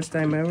doing the first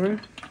time ever.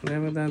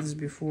 Never done this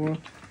before.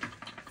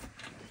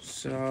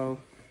 So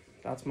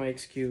that's my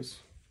excuse.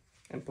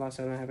 And plus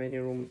I don't have any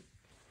room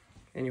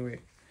anyway.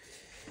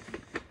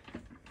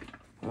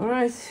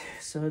 Alright,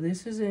 so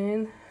this is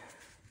in.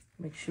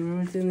 Make sure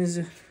everything is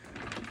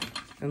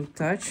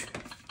untouched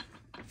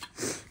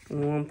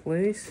in one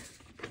place.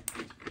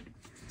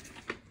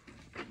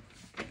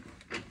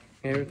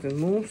 Everything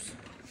moves.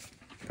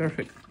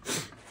 Perfect.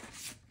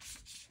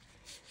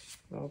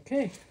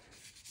 Okay.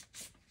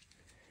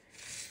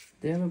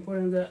 Then I'm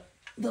putting the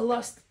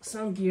last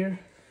sun gear.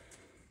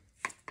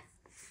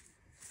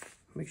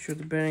 Make sure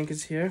the bearing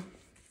is here.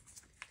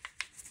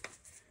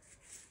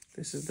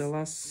 This is the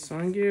last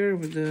sun gear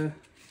with the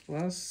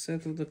last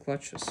set of the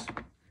clutches.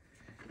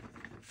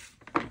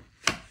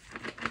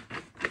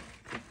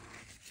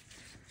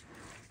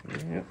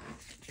 Yep,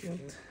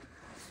 good.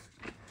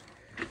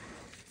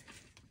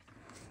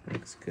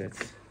 Looks good.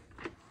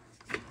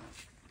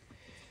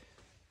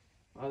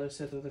 Other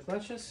set of the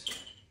clutches.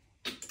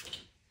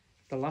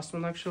 The last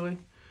one actually.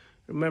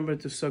 Remember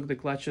to suck the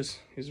clutches.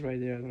 It's right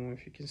there. I don't know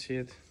if you can see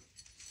it.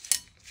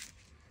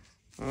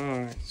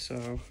 Alright,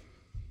 so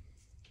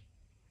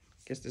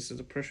guess this is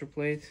a pressure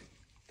plate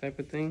type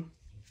of thing.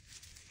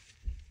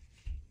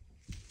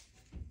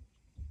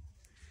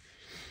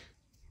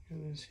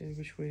 And let's see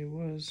which way it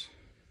was.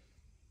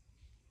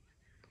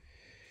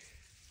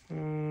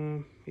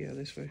 Yeah,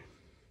 this way.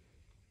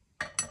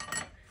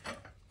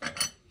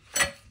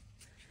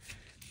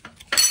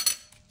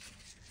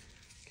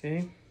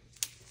 Okay.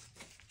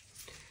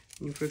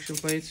 New friction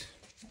plates.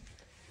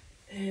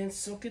 And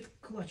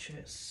socket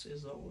clutches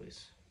as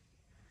always.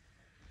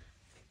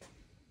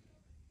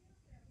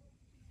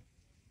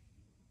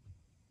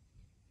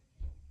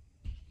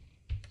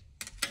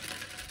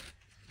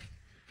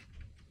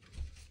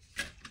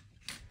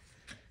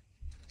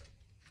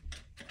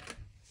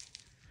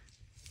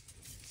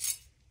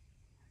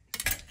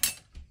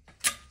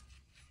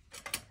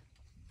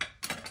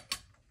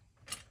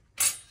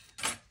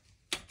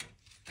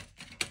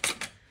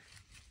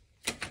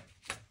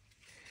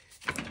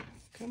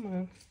 Come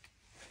on.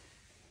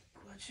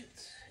 Clutch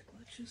it.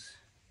 Clutches.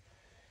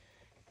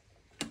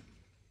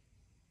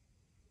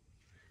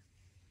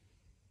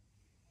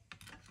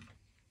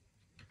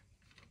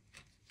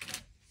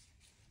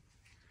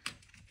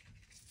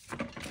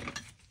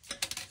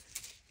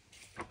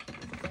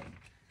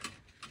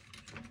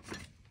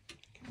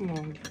 Come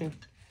on, you can.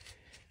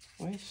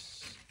 Why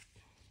is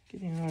it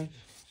getting hard?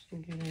 Still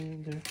getting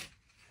in there.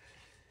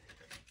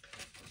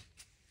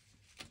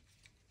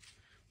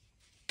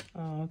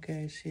 Oh,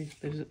 okay, I see.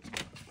 There's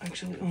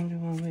actually only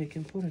one way you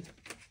can put it.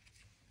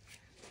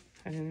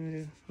 I didn't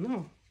really...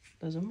 No,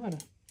 doesn't matter.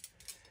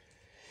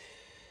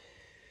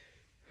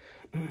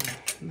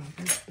 No,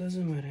 it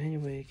doesn't matter.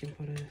 Anyway, you can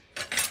put it.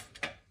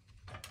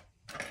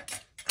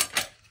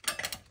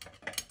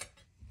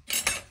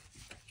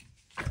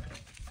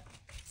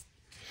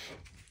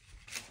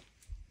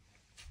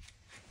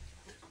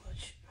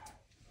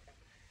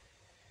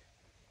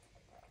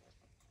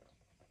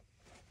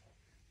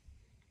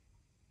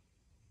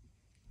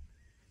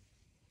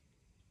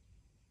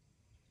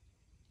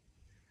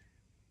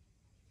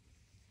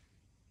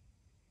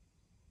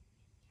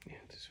 Yeah,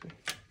 this way.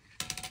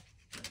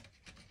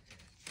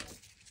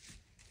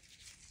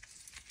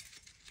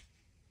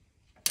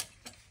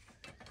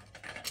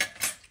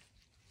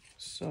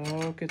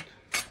 Soak it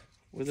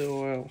with the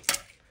oil.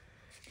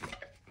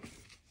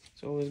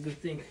 It's always a good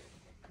thing.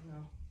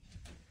 No.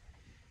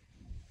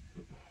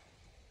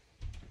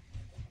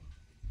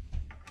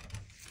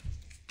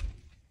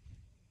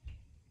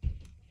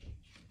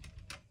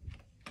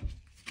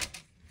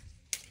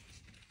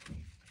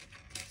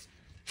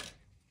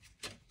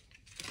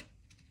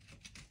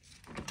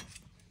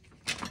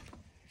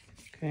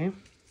 Okay.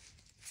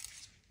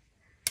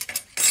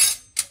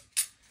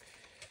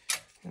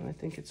 And I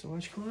think it's a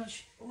last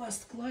clutch.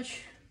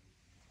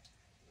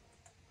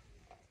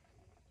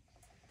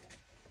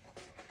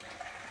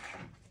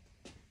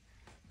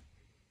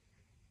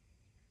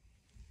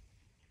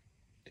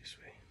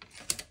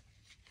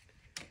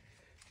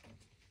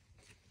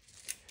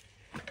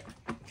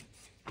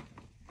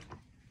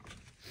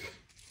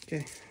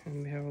 Okay,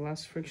 and we have a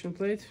last friction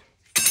plate.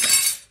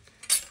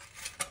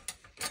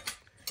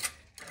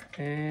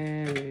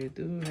 And we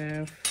do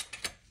have,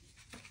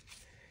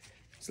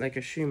 it's like a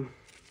shim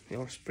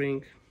or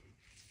spring.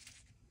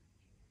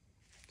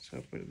 So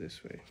I'll put it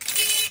this way.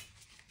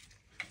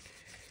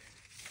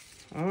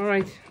 All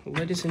right,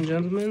 ladies and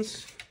gentlemen,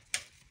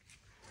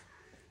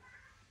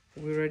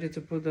 we're ready to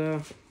put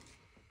the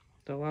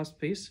last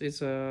piece.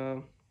 It's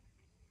a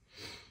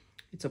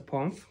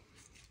pump,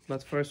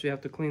 but first we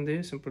have to clean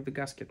this and put the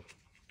gasket.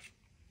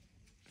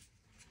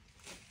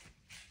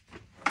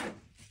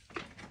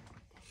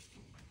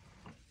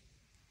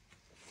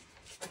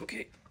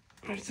 Okay,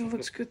 everything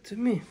looks good to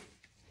me.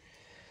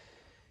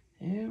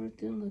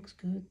 Everything looks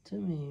good to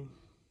me.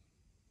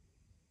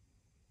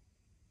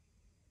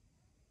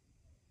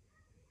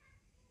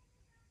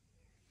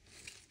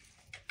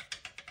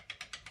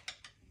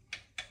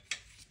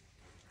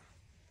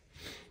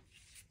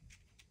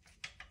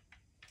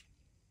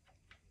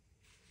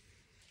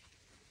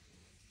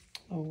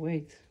 Oh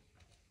wait.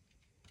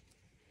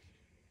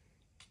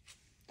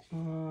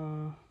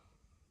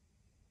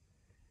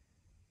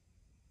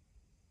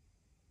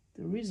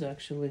 There is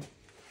actually.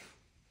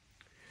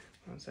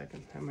 1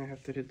 second, I might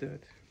have to redo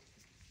it.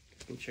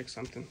 Let me check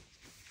something.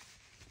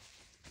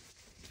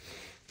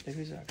 There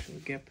is actually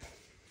a gap.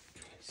 I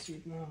see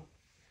it now.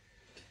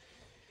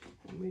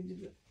 I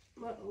made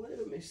a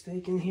little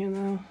mistake in here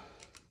now.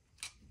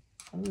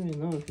 I don't even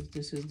know if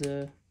this is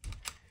the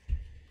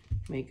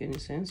make any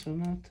sense or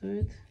not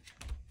to it.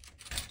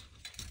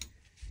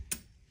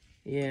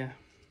 Yeah.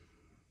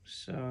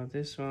 So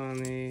this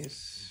one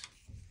is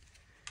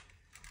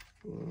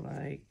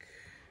like,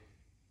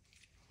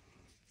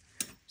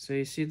 so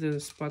you see the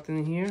spot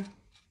in here,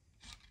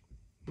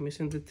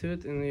 missing the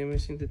tooth, and you're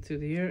missing the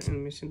tooth here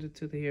and missing the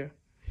tooth here.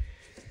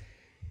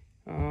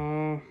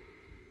 And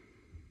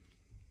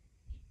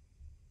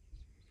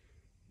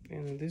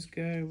this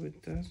guy,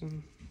 it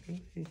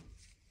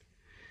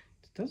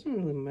doesn't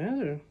really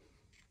matter.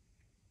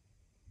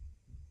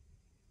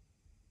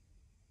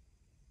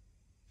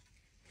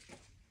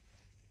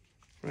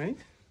 Right?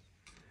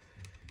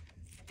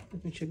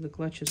 Let me check the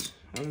clutches.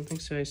 I don't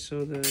think so. I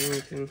saw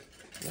anything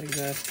like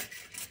that.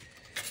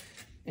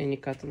 Any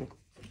cut on the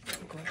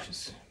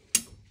clutches.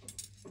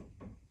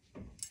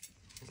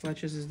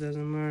 Clutches, it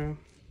doesn't matter.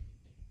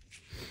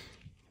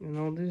 And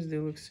all this, they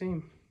look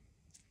same.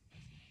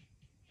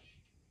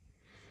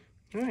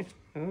 Alright,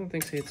 I don't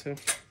think so. It's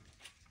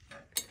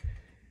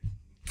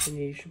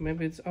any issue.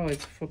 Maybe it's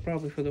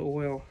probably for the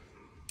oil,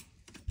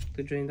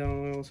 to drain down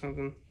oil or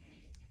something.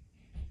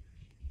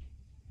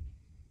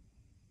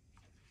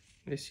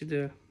 I see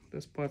the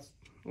spots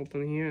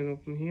open here and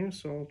open here,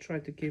 so I'll try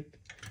to keep.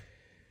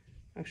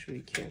 Actually,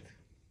 you can't.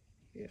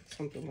 Yeah,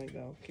 something like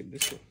that. I'll keep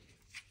this one.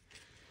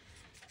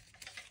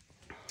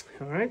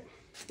 All right.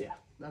 Yeah,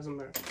 doesn't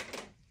matter.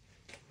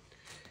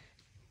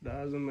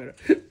 Doesn't matter.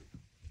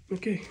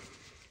 Okay,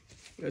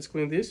 let's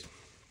clean this.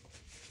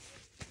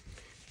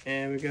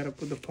 And we gotta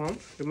put the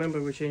pump.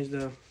 Remember, we changed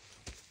the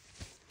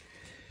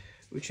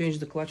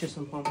clutches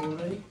and pump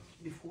already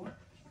before.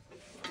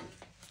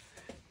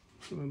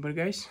 Remember,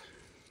 guys,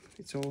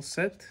 it's all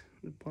set.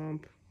 The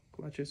pump,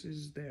 clutches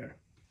is there.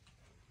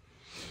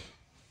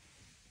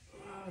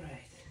 All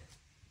right.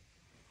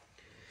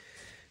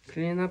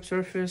 Clean up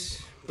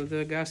surface, put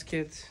the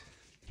gasket,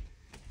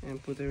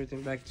 and put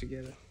everything back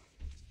together.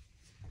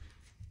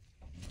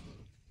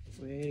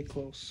 Very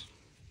close.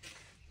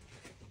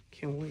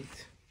 Can't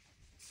wait.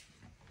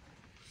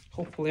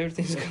 Hopefully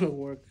everything's gonna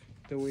work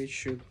the way it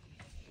should.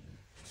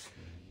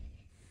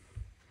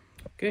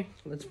 Okay,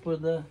 let's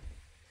put the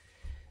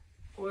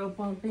oil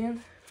pump in.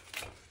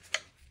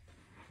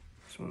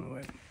 Just want to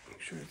make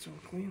sure it's all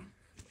clean.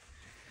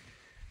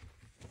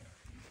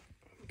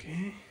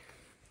 Okay.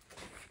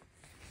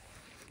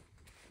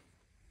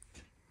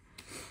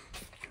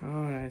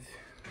 All right.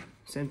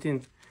 Same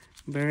thing.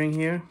 Bearing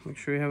here. Make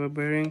sure you have a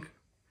bearing.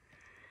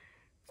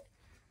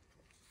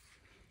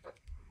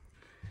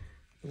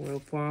 Oil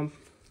pump.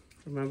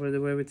 Remember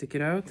the way we take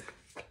it out.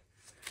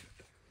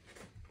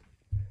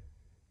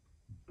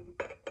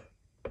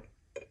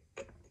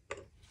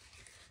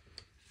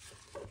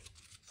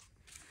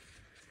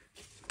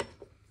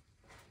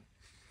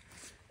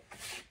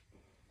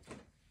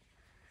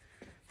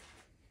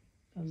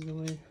 That's the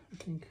way, I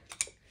think.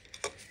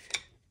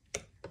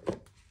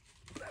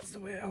 That's the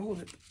way I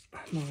hold it.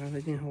 No, I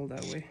didn't hold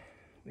that way.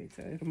 Wait,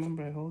 I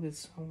remember I hold it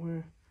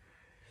somewhere.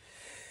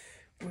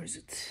 Where is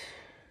it?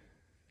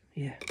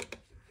 Yeah. There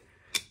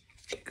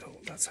you go.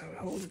 That's how I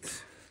hold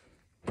it.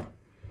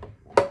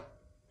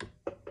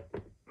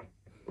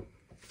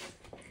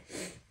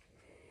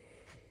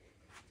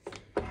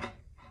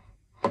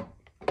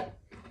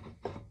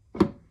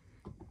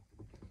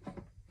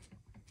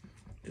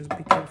 Just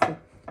be careful.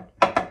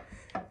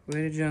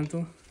 Very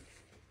gentle.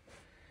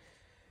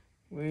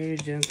 Very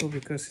gentle,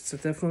 because it's a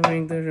Teflon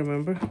ring there,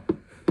 remember?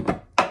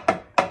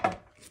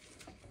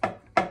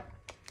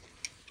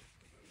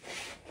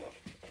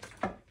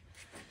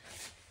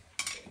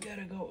 You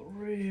gotta go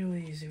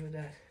really easy with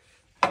that.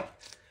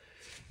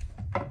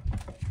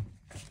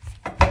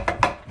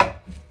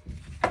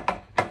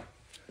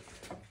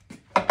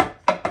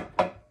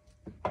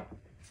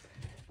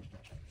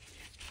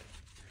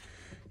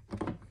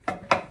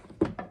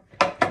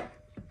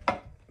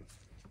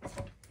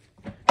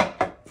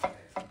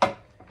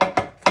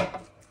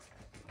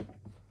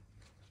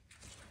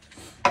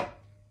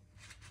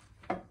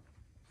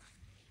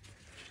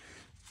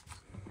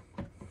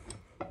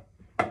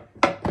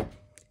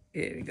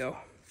 Here we go.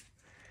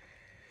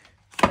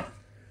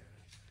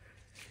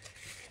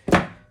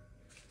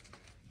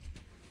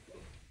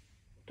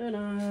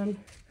 Ta-da!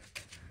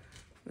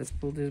 Let's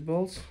pull these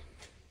bolts.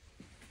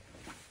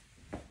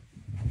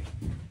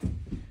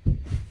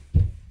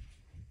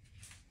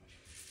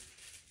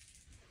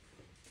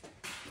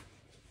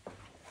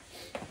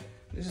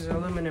 This is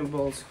aluminum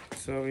bolts,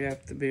 so you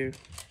have to be,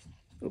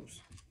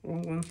 oops,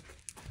 wrong one.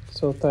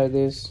 So tie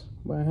this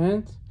by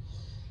hand.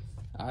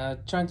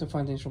 Trying to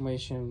find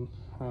information,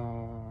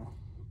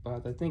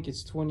 but I think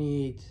it's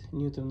 28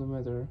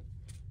 Nm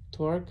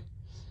torque,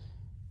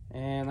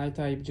 and I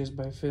tie it just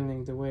by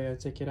feeling the way I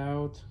take it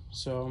out.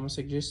 So I'm gonna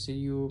suggest to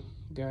you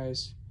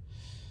guys,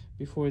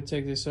 before you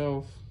take this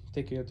off,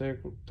 take your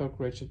torque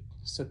ratchet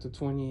set to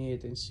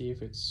 28 and see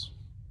if it's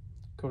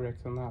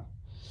correct or not.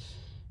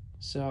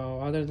 So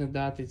other than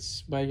that,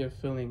 it's by your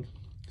feeling.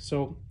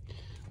 So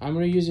I'm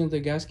reusing the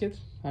gasket.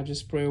 I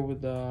just spray it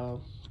with the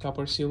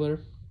copper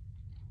sealer.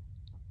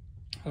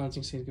 I don't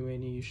think it's gonna be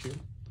any issue.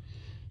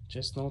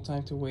 Just no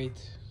time to wait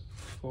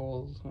for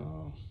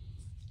all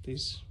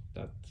this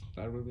that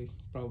are really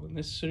probably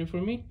necessary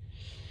for me.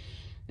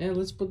 And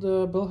let's put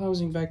the bell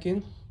housing back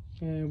in,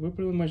 and we're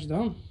pretty much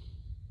done.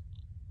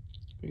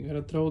 We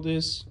gotta throw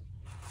this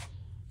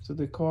to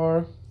the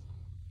car.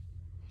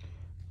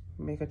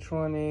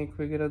 Mechatronic,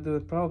 we gotta do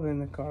it probably in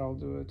the car. I'll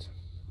do it.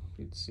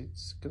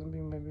 It's gonna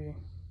be maybe,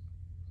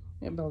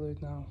 maybe I'll do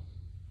it now.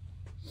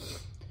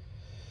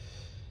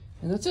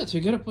 And that's it. We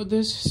gotta put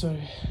this,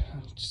 sorry,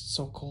 I'm just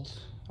so cold.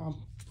 I'm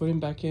putting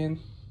back in.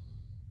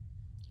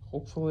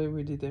 Hopefully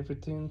we did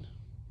everything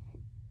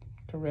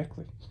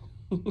correctly.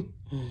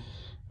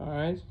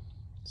 Alright,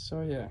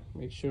 so yeah,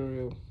 make sure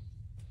you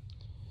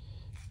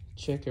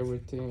check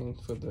everything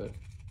for the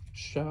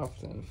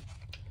shaft and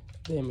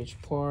damaged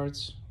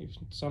parts. If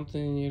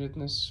something needed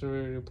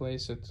necessary,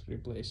 replace it,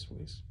 replace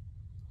please.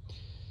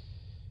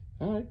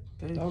 Alright,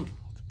 okay. Done.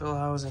 The bell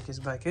housing is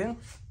back in.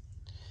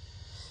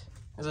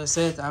 As I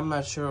said, I'm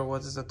not sure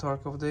what is the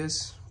torque of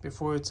this.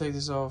 Before you take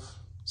this off,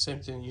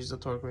 same thing, use the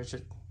torque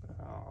ratchet,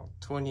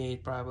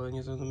 28 probably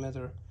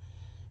Nm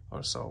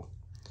or so.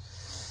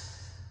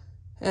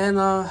 And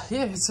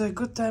yeah, it's a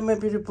good time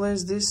maybe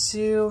replace this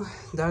seal,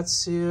 that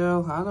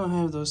seal. I don't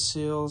have those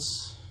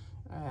seals,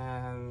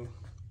 and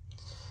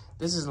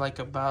this is like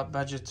a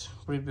budget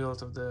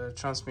rebuild of the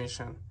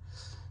transmission,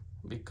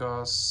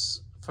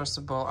 because first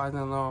of all, I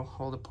don't know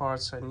all the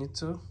parts I need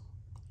to.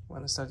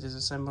 When I start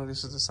disassembling,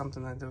 this is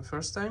something I do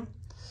first time.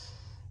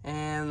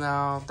 And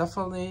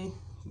definitely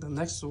the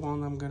next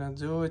one I'm gonna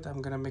do it,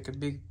 I'm gonna make a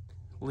big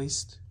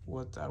list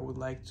what I would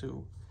like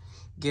to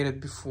get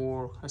it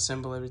before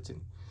assemble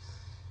everything.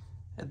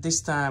 At this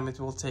time it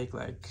will take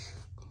like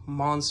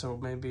months or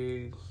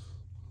maybe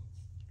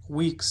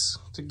weeks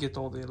to get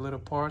all the little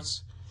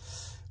parts,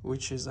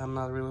 which is I'm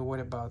not really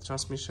worried about.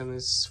 Transmission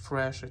is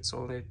fresh, it's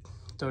only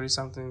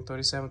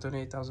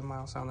 28,000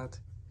 miles on it.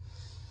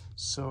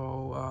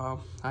 So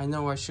I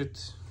know I should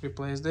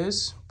replace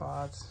this,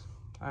 but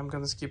I'm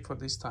gonna skip for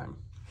this time.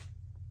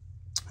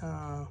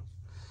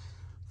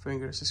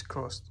 Fingers is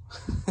crossed.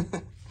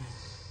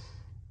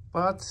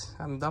 But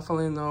I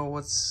definitely know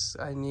what's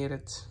I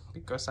needed,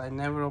 because I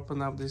never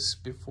opened up this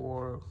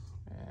before,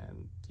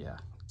 and yeah,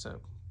 it's a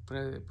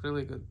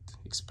really good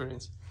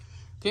experience.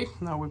 Okay,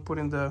 now we put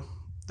in the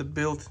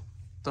built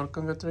torque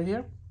converter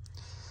here.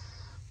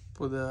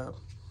 Put the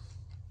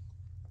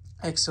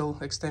axle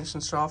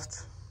extension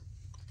shaft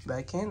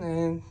back in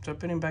and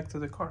drop it back to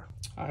the car.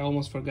 I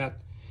almost forgot.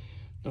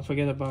 Don't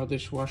forget about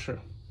this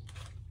washer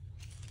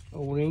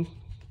O-ring.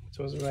 It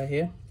was right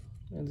here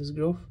in this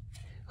groove.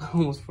 I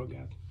almost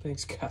forgot.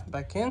 Thanks God.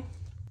 Back in.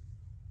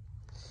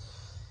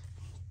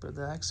 Put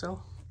the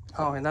axle.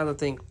 Oh, another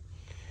thing.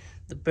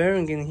 The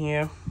bearing in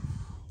here,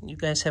 you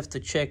guys have to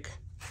check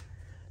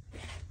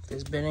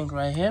this bearing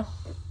right here.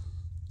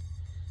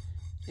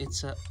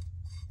 It's a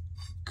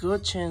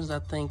good chance I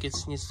think it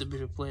needs to be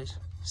replaced.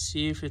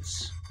 See if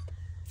it's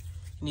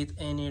need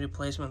any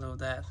replacement of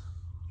that.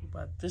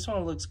 But this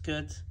one looks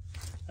good.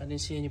 I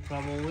didn't see any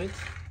problem with.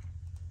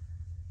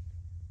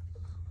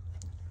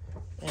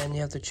 And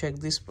you have to check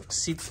this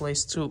seat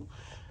place too.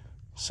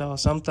 So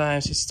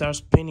sometimes it starts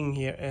spinning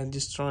here and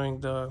destroying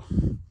the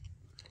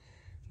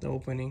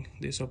opening,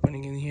 this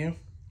opening in here.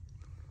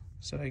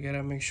 So I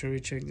gotta make sure you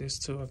check this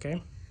too,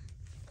 okay?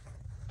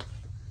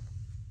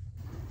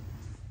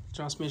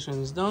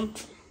 Transmission is done.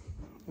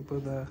 We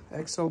put the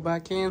axle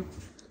back in.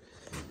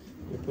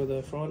 We put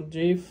the front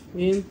drive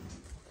in.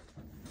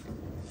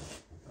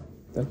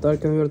 The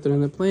torque converter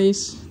in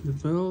place. The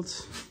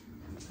belt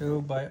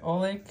filled by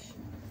Oleg.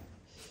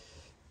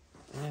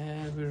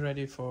 And we're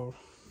ready for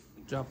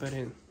drop it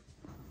in.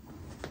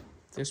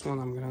 This one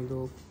I'm gonna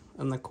do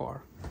in the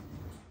car.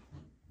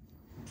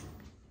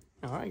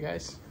 Alright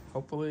guys,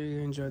 hopefully you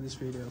enjoyed this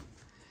video.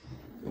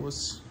 It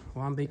was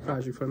one big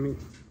project for me.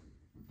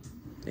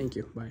 Thank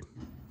you, bye.